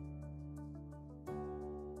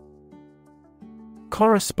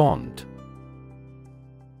 Correspond.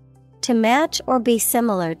 To match or be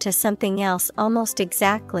similar to something else almost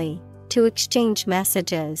exactly, to exchange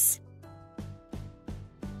messages.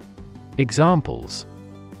 Examples: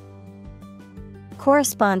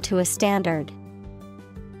 correspond to a standard,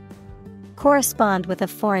 correspond with a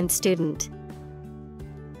foreign student.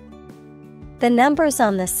 The numbers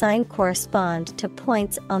on the sign correspond to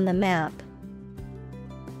points on the map.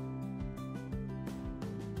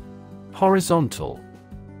 Horizontal.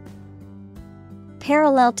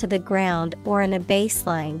 Parallel to the ground or in a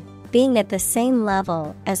baseline, being at the same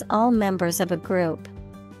level as all members of a group.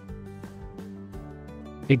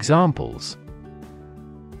 Examples: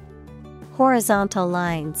 horizontal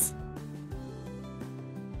lines,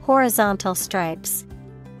 horizontal stripes.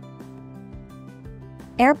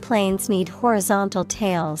 Airplanes need horizontal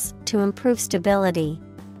tails to improve stability.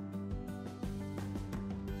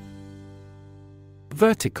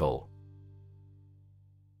 Vertical.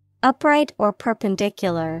 Upright or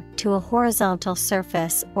perpendicular to a horizontal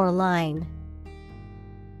surface or line.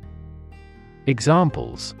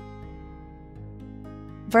 Examples: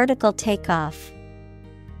 vertical takeoff,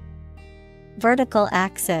 vertical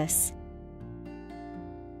axis.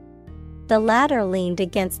 The ladder leaned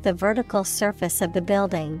against the vertical surface of the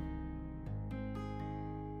building.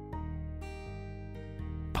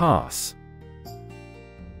 Pass.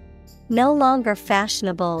 No longer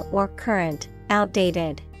fashionable or current,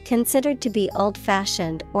 outdated, considered to be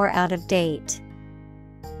old-fashioned or out of date.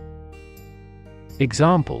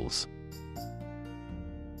 Examples: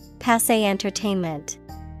 Passé entertainment,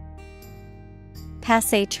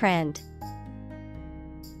 passé trend.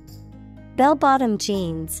 Bell-bottom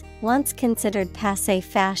jeans, once considered passé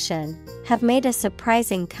fashion, have made a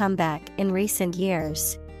surprising comeback in recent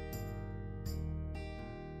years.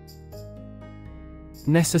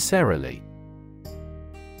 Necessarily.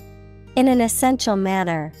 In an essential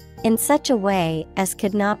manner, in such a way as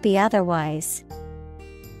could not be otherwise.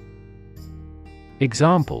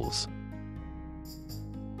 Examples: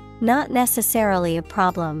 Not necessarily a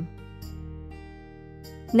problem.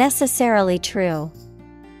 Necessarily true.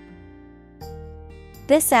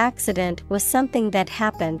 This accident was something that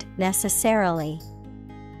happened necessarily.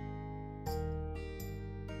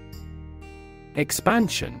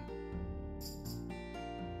 Expansion.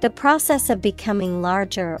 The process of becoming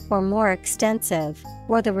larger or more extensive,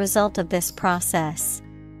 or the result of this process.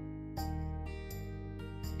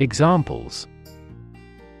 Examples: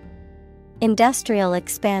 Industrial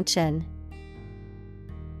expansion,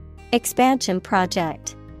 expansion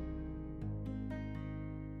project.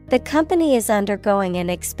 The company is undergoing an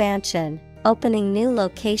expansion, opening new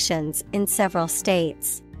locations in several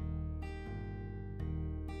states.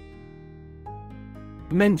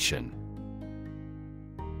 Mention.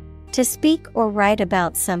 To speak or write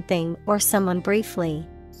about something or someone briefly.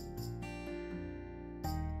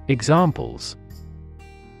 Examples: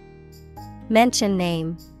 Mention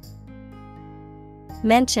name.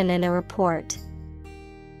 Mention in a report.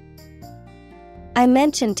 I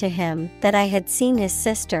mentioned to him that I had seen his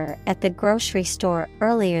sister at the grocery store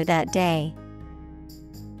earlier that day.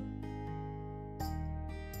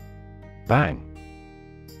 Bang.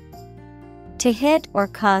 To hit or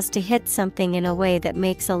cause to hit something in a way that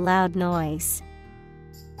makes a loud noise.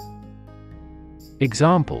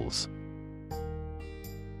 Examples: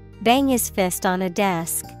 Bang his fist on a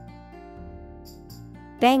desk.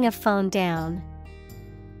 Bang a phone down.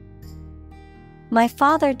 My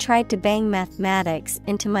father tried to bang mathematics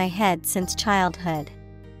into my head since childhood.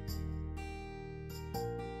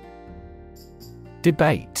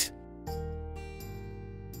 Debate.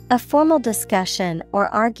 A formal discussion or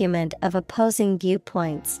argument of opposing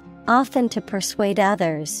viewpoints, often to persuade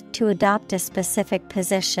others to adopt a specific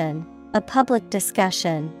position. A public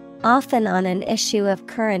discussion, often on an issue of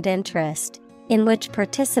current interest, in which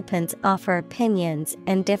participants offer opinions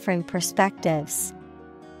and differing perspectives.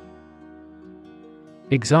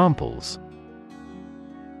 Examples: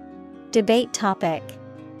 Debate topic.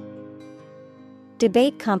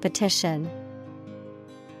 Debate competition.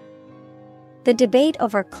 The debate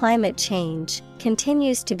over climate change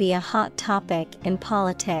continues to be a hot topic in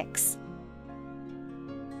politics.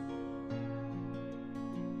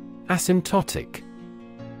 Asymptotic.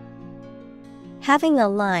 Having a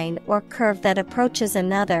line or curve that approaches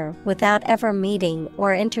another without ever meeting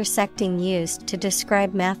or intersecting, used to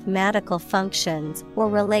describe mathematical functions or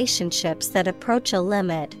relationships that approach a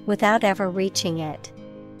limit without ever reaching it.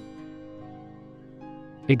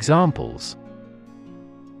 Examples: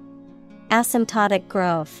 Asymptotic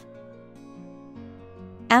growth.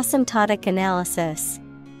 Asymptotic analysis.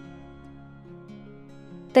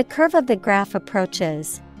 The curve of the graph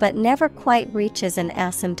approaches, but never quite reaches an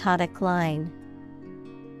asymptotic line.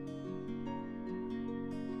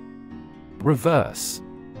 Reverse.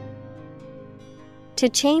 To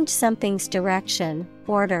change something's direction,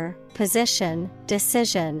 order, position,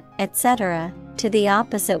 decision, etc., to the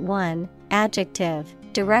opposite one. Adjective,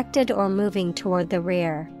 directed or moving toward the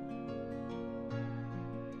rear.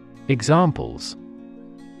 Examples: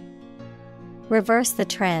 Reverse the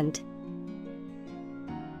trend.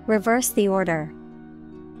 Reverse the order.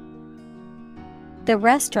 The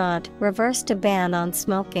restaurant reversed a ban on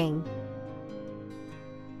smoking.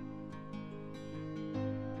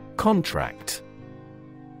 Contract.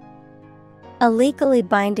 A legally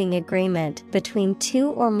binding agreement between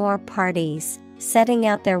two or more parties, setting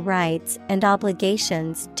out their rights and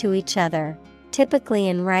obligations to each other, typically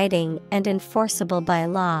in writing and enforceable by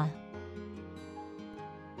law.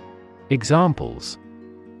 Examples: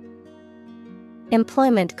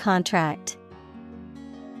 Employment contract.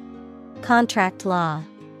 Contract law.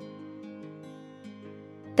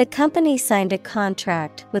 The company signed a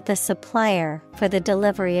contract with the supplier for the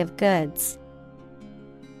delivery of goods.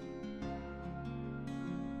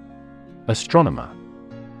 Astronomer.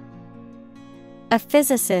 A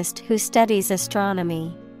physicist who studies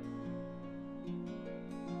astronomy.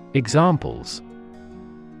 Examples: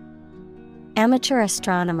 Amateur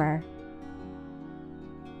astronomer.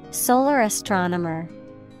 Solar astronomer.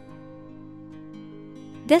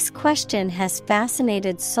 This question has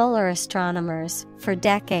fascinated solar astronomers for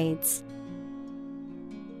decades.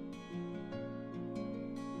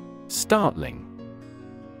 Startling.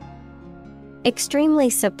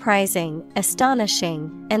 Extremely surprising,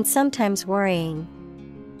 astonishing, and sometimes worrying.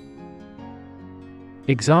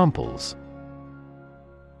 Examples: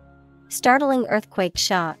 Startling earthquake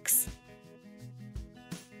shocks.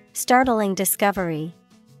 Startling discovery.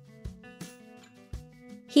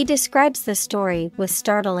 He describes the story with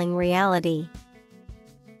startling reality.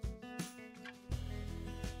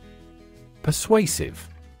 Persuasive.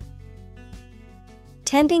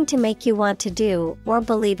 Tending to make you want to do or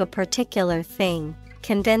believe a particular thing,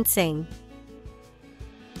 convincing.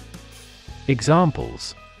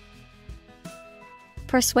 Examples: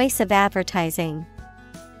 Persuasive advertising.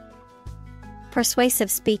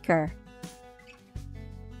 Persuasive speaker.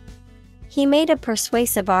 He made a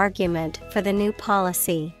persuasive argument for the new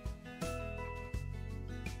policy.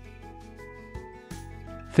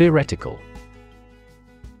 Theoretical.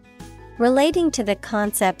 Relating to the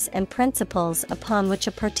concepts and principles upon which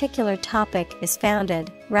a particular topic is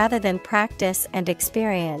founded, rather than practice and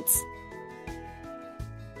experience.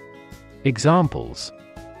 Examples: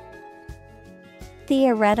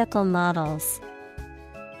 Theoretical models.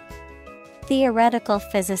 Theoretical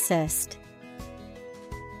physicist.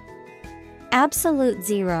 Absolute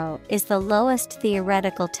zero is the lowest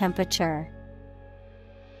theoretical temperature.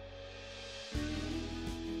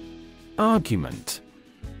 Argument.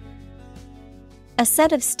 A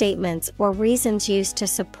set of statements or reasons used to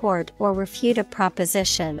support or refute a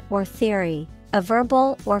proposition or theory, a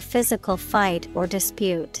verbal or physical fight or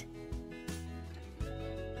dispute.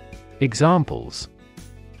 Examples: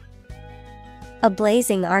 A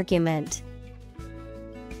blazing argument.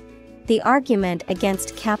 The argument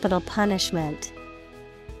against capital punishment.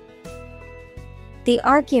 The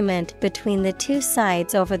argument between the two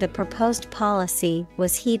sides over the proposed policy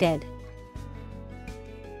was heated.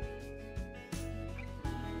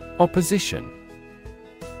 Opposition.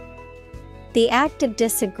 The act of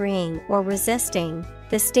disagreeing or resisting,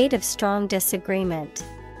 the state of strong disagreement.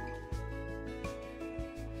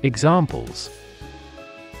 Examples: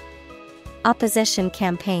 Opposition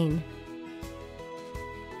campaign.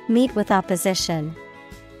 Meet with opposition.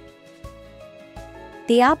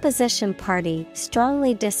 The opposition party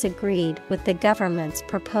strongly disagreed with the government's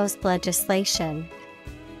proposed legislation.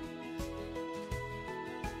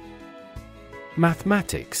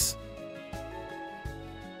 Mathematics.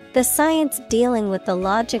 The science dealing with the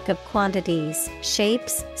logic of quantities,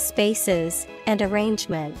 shapes, spaces, and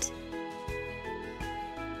arrangement.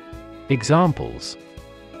 Examples: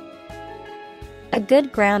 A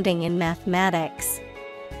good grounding in mathematics.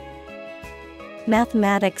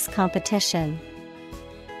 Mathematics competition.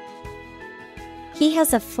 He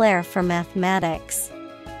has a flair for mathematics.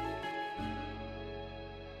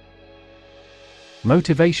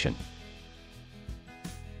 Motivation.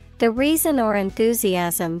 The reason or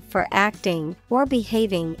enthusiasm for acting or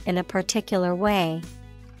behaving in a particular way.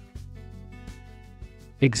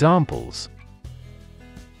 Examples: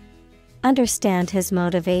 Understand his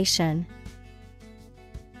motivation.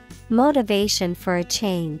 Motivation for a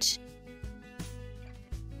change.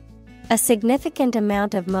 A significant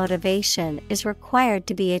amount of motivation is required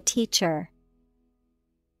to be a teacher.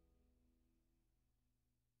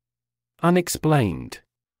 Unexplained.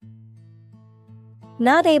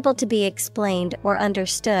 Not able to be explained or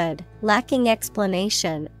understood, lacking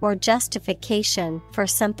explanation or justification for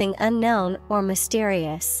something unknown or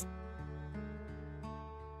mysterious.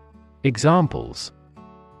 Examples: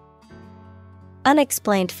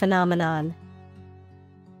 Unexplained phenomenon.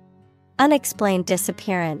 Unexplained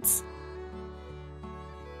disappearance.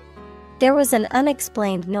 There was an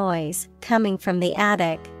unexplained noise coming from the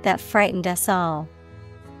attic that frightened us all.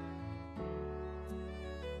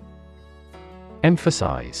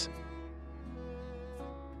 Emphasize.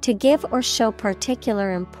 To give or show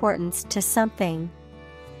particular importance to something.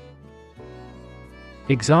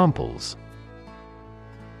 Examples: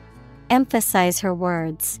 Emphasize her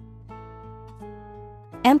words.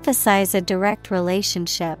 Emphasize a direct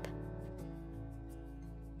relationship.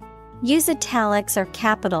 Use italics or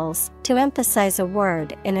capitals to emphasize a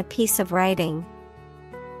word in a piece of writing.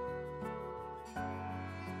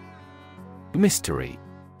 Mystery.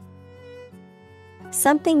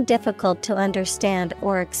 Something difficult to understand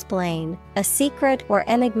or explain, a secret or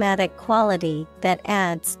enigmatic quality that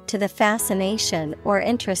adds to the fascination or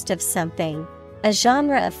interest of something. A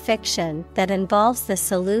genre of fiction that involves the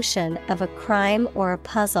solution of a crime or a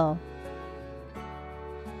puzzle.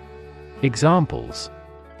 Examples: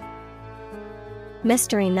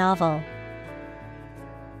 mystery novel,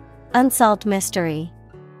 unsolved mystery.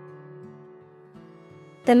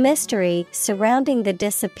 The mystery surrounding the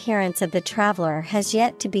disappearance of the traveler has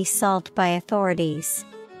yet to be solved by authorities.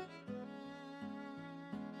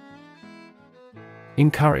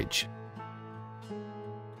 Encourage.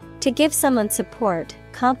 To give someone support,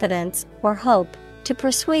 confidence, or hope, to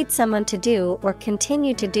persuade someone to do or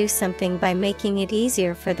continue to do something by making it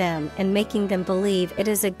easier for them and making them believe it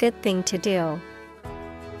is a good thing to do.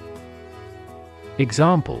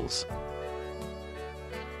 Examples: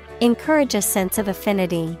 encourage a sense of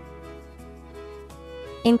affinity.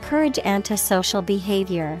 Encourage antisocial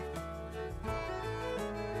behavior.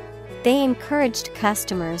 They encouraged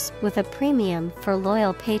customers with a premium for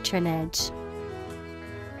loyal patronage.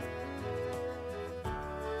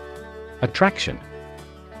 Attraction.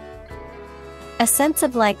 A sense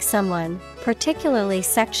of like someone, particularly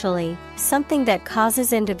sexually, something that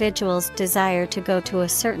causes individuals' desire to go to a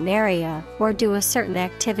certain area or do a certain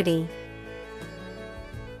activity.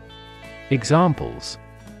 Examples: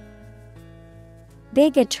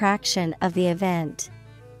 big attraction of the event.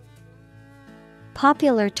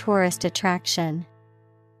 Popular tourist attraction.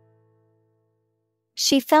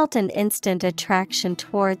 She felt an instant attraction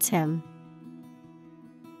towards him.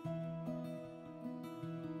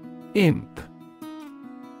 Imp.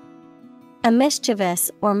 A mischievous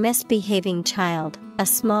or misbehaving child, a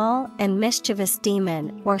small and mischievous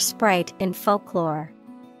demon or sprite in folklore.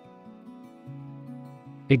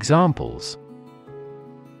 Examples: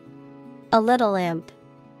 a little imp.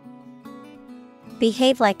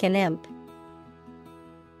 Behave like an imp.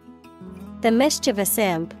 The mischievous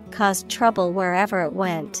imp caused trouble wherever it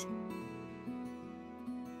went.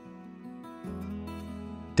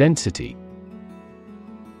 Density.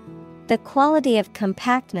 The quality of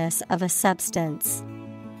compactness of a substance.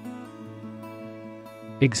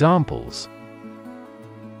 Examples: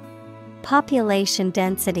 population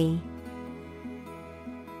density.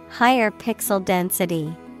 Higher pixel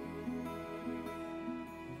density.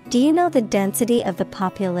 Do you know the density of the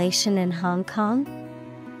population in Hong Kong?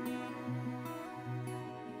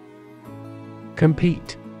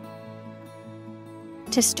 Compete.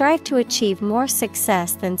 To strive to achieve more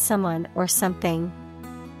success than someone or something.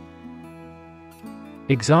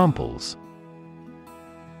 Examples: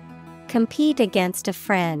 compete against a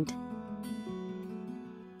friend.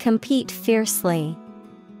 Compete fiercely.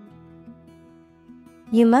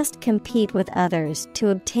 You must compete with others to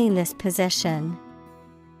obtain this position.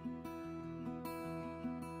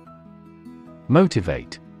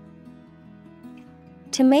 Motivate.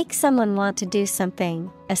 To make someone want to do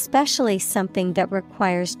something, especially something that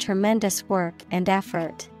requires tremendous work and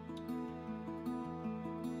effort.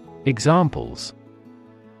 Examples: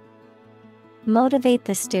 motivate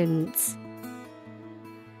the students.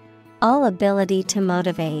 All ability to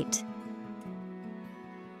motivate.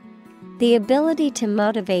 The ability to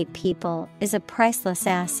motivate people is a priceless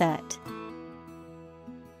asset.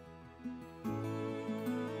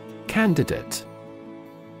 Candidate.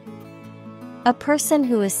 A person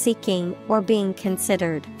who is seeking or being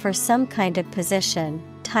considered for some kind of position,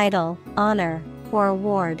 title, honor, or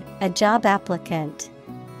award, a job applicant.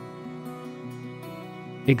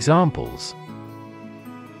 Examples: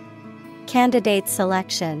 candidate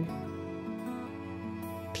selection.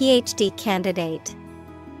 PhD candidate.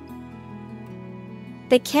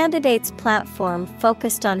 The candidate's platform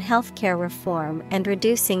focused on healthcare reform and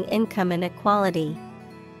reducing income inequality.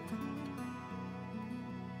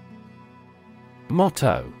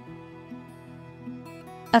 Motto.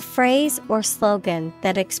 A phrase or slogan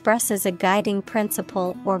that expresses a guiding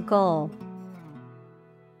principle or goal.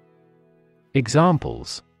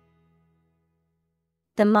 Examples: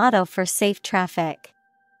 the motto for safe traffic.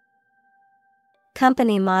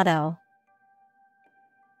 Company motto.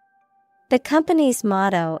 The company's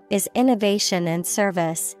motto is innovation and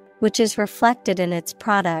service, which is reflected in its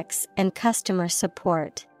products and customer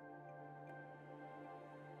support.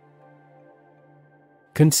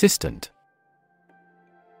 Consistent.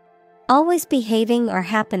 Always behaving or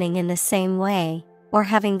happening in the same way, or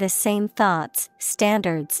having the same thoughts,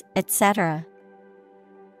 standards, etc.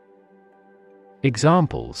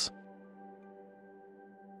 Examples: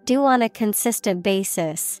 do on a consistent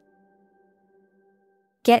basis.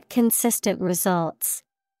 Get consistent results.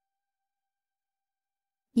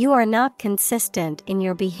 You are not consistent in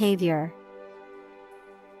your behavior.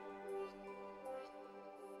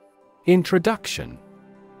 Introduction.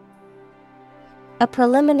 A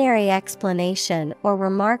preliminary explanation or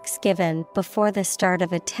remarks given before the start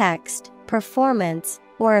of a text, performance,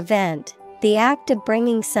 or event, the act of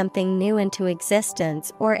bringing something new into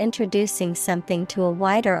existence or introducing something to a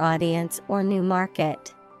wider audience or new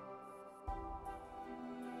market.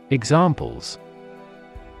 Examples: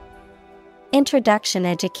 Introduction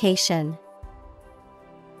education.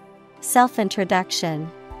 Self-introduction.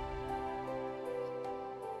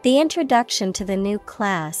 The introduction to the new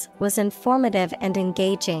class was informative and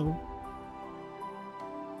engaging.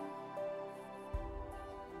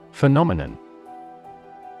 Phenomenon.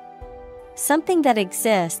 Something that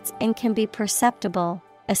exists and can be perceptible,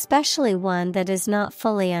 especially one that is not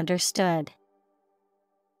fully understood.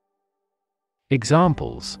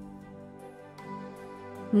 Examples: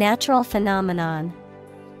 Natural phenomenon.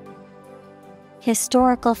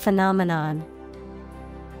 Historical phenomenon.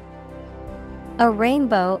 A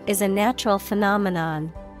rainbow is a natural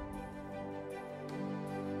phenomenon.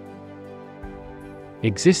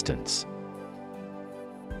 Existence.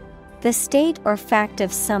 The state or fact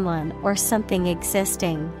of someone or something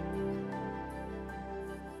existing.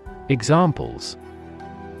 Examples: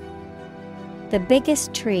 The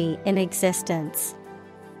biggest tree in existence.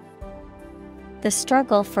 The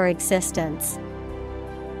struggle for existence.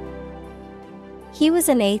 He was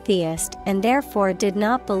an atheist and therefore did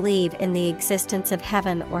not believe in the existence of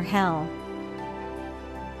heaven or hell.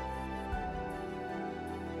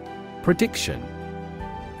 Prediction.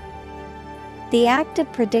 The act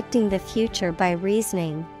of predicting the future by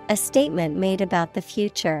reasoning, a statement made about the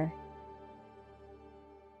future.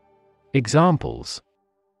 Examples: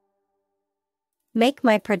 Make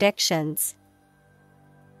my predictions.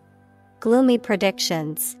 Gloomy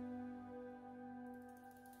predictions.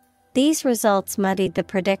 These results muddied the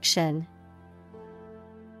prediction.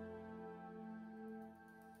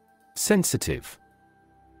 Sensitive.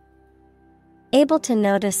 Able to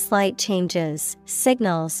notice slight changes,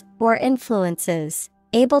 signals, or influences,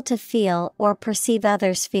 able to feel or perceive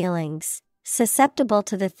others' feelings, susceptible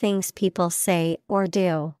to the things people say or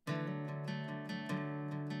do.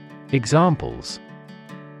 Examples: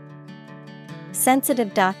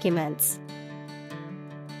 Sensitive documents.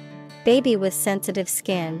 Baby with sensitive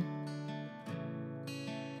skin.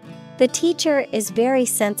 The teacher is very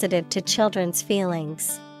sensitive to children's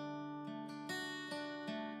feelings.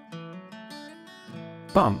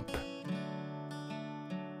 Bump.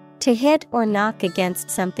 To hit or knock against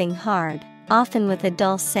something hard, often with a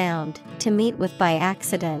dull sound, to meet with by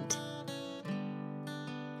accident.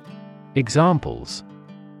 Examples: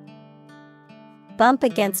 Bump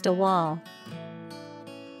against a wall.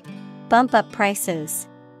 Bump up prices.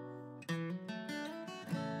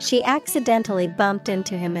 She accidentally bumped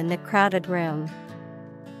into him in the crowded room.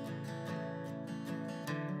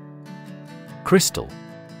 Crystal.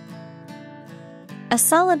 A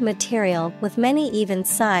solid material with many even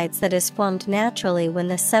sides that is formed naturally when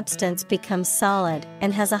the substance becomes solid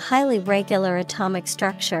and has a highly regular atomic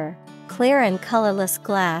structure. Clear and colorless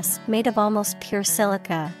glass made of almost pure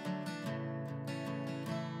silica.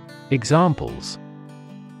 Examples: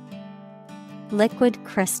 Liquid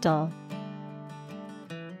crystal.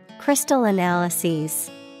 Crystal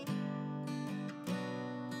analyses.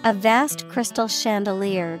 A vast crystal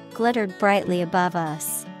chandelier glittered brightly above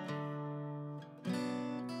us.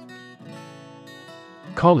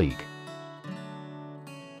 Colleague.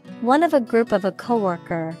 One of a group of a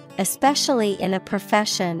coworker, especially in a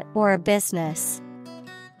profession or a business.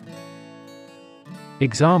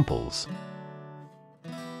 Examples: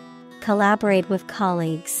 Collaborate with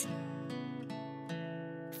colleagues.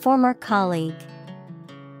 Former colleague.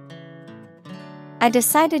 I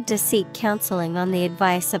decided to seek counseling on the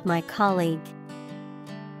advice of my colleague.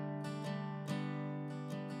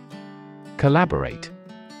 Collaborate.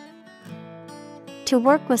 To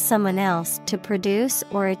work with someone else to produce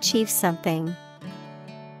or achieve something.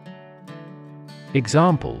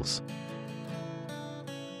 Examples: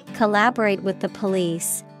 Collaborate with the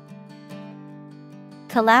police.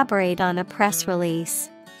 Collaborate on a press release.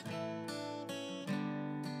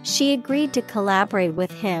 She agreed to collaborate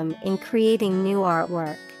with him in creating new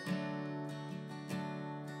artwork.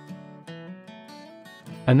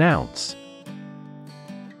 Announce.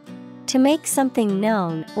 To make something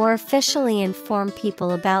known or officially inform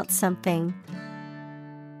people about something.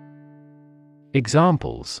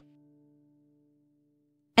 Examples: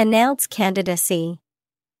 Announce candidacy.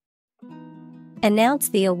 Announce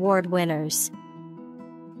the award winners.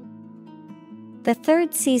 The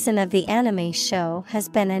third season of the anime show has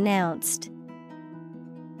been announced.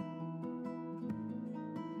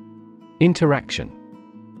 Interaction.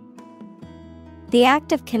 The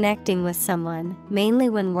act of connecting with someone, mainly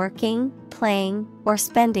when working, playing, or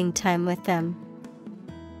spending time with them.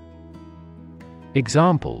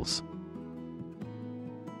 Examples: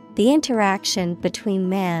 The interaction between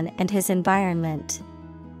man and his environment.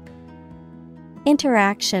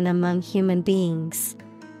 Interaction among human beings.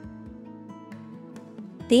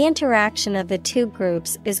 The interaction of the two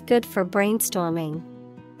groups is good for brainstorming.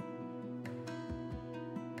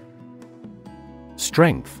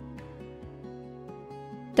 Strength.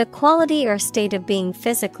 The quality or state of being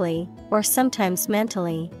physically, or sometimes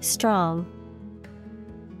mentally, strong.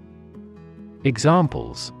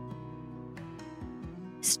 Examples: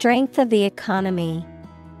 Strength of the economy.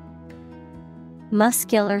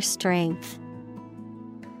 Muscular strength.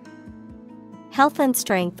 Health and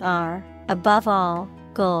strength are, above all,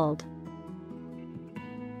 gold.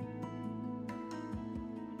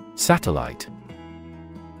 Satellite.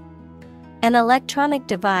 An electronic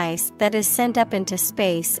device that is sent up into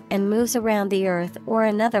space and moves around the Earth or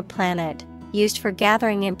another planet, used for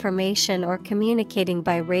gathering information or communicating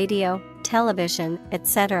by radio, television,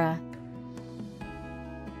 etc.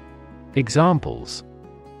 Examples: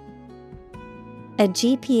 A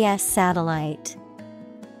GPS satellite.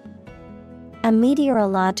 A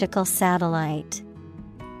meteorological satellite.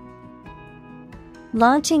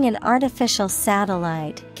 Launching an artificial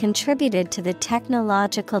satellite contributed to the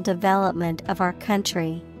technological development of our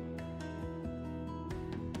country.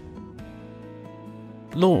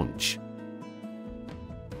 Launch.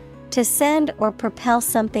 To send or propel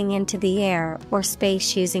something into the air or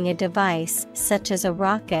space using a device such as a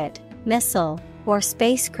rocket, missile, or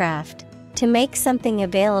spacecraft, to make something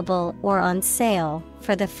available or on sale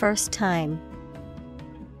for the first time.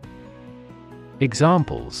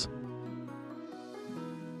 Examples: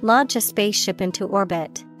 Launch a spaceship into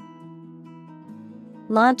orbit.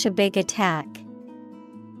 Launch a big attack.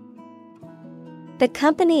 The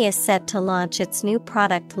company is set to launch its new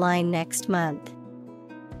product line next month.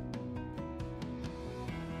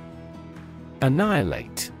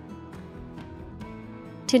 Annihilate.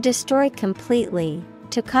 To destroy completely,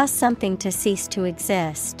 to cause something to cease to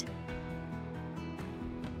exist.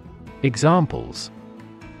 Examples: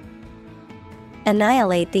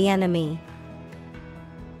 Annihilate the enemy.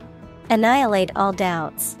 Annihilate all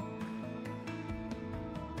doubts.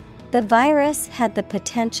 The virus had the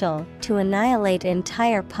potential to annihilate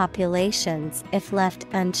entire populations if left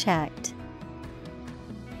unchecked.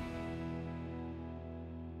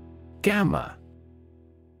 Gamma.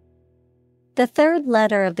 The third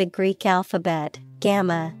letter of the Greek alphabet,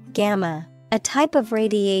 gamma, gamma, a type of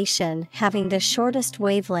radiation having the shortest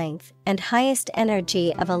wavelength and highest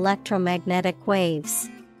energy of electromagnetic waves.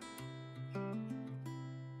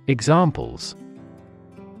 Examples: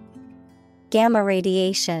 Gamma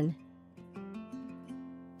radiation.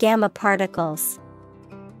 Gamma particles.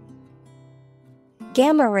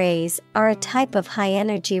 Gamma rays are a type of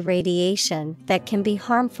high-energy radiation that can be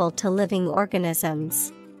harmful to living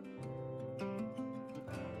organisms.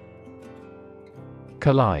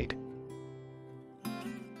 Collide.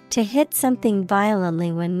 To hit something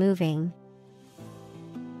violently when moving.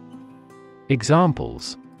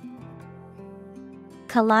 Examples: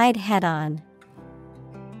 Collide head-on.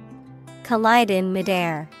 Collide in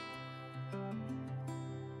midair.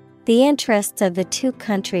 The interests of the two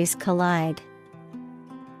countries collide.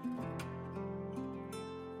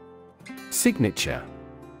 Signature.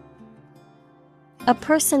 A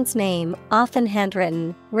person's name, often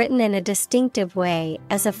handwritten, written in a distinctive way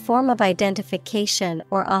as a form of identification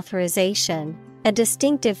or authorization, a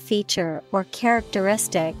distinctive feature or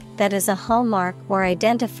characteristic that is a hallmark or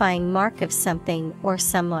identifying mark of something or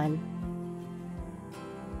someone.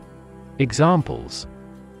 Examples: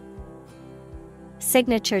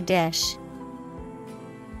 Signature dish.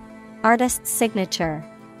 Artist's signature.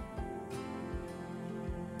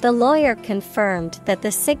 The lawyer confirmed that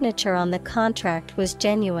the signature on the contract was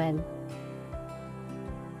genuine.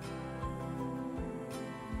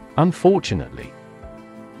 Unfortunately.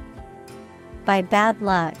 By bad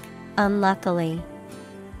luck, unluckily.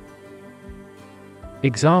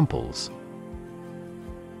 Examples: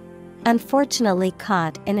 Unfortunately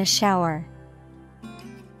caught in a shower.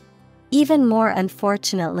 Even more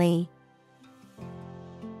unfortunately.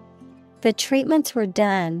 The treatments were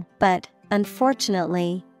done, but,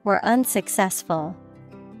 unfortunately, were unsuccessful.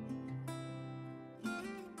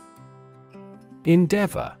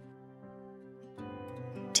 Endeavor.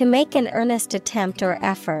 To make an earnest attempt or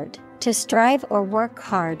effort, to strive or work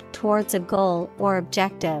hard towards a goal or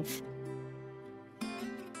objective.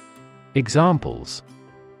 Examples: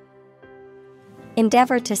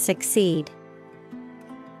 Endeavor to succeed.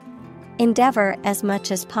 Endeavor as much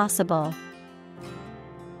as possible.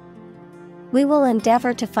 We will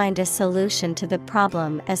endeavor to find a solution to the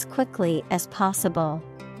problem as quickly as possible.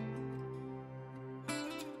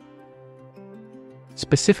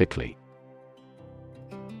 Specifically.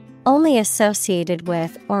 Only associated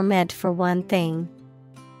with or meant for one thing.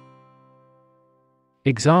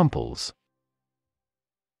 Examples.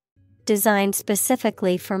 Designed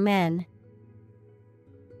specifically for men.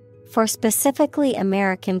 For specifically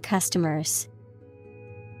American customers.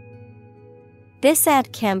 This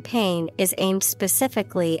ad campaign is aimed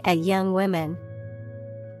specifically at young women.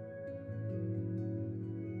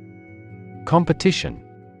 Competition.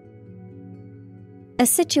 A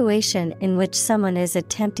situation in which someone is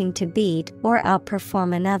attempting to beat or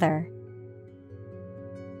outperform another.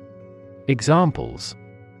 Examples.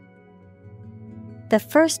 The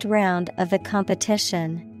first round of the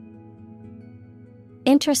competition.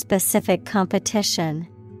 Interspecific competition.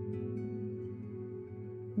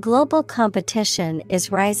 Global competition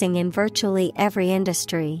is rising in virtually every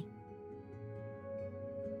industry.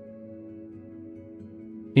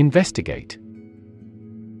 Investigate.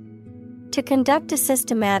 To conduct a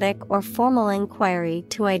systematic or formal inquiry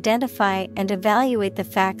to identify and evaluate the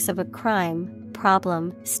facts of a crime,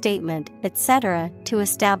 problem, statement, etc., to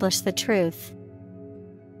establish the truth.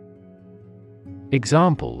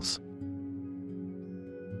 Examples.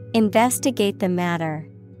 Investigate the matter.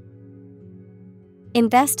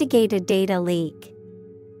 Investigate a data leak.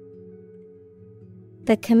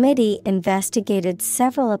 The committee investigated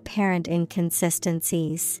several apparent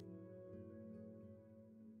inconsistencies.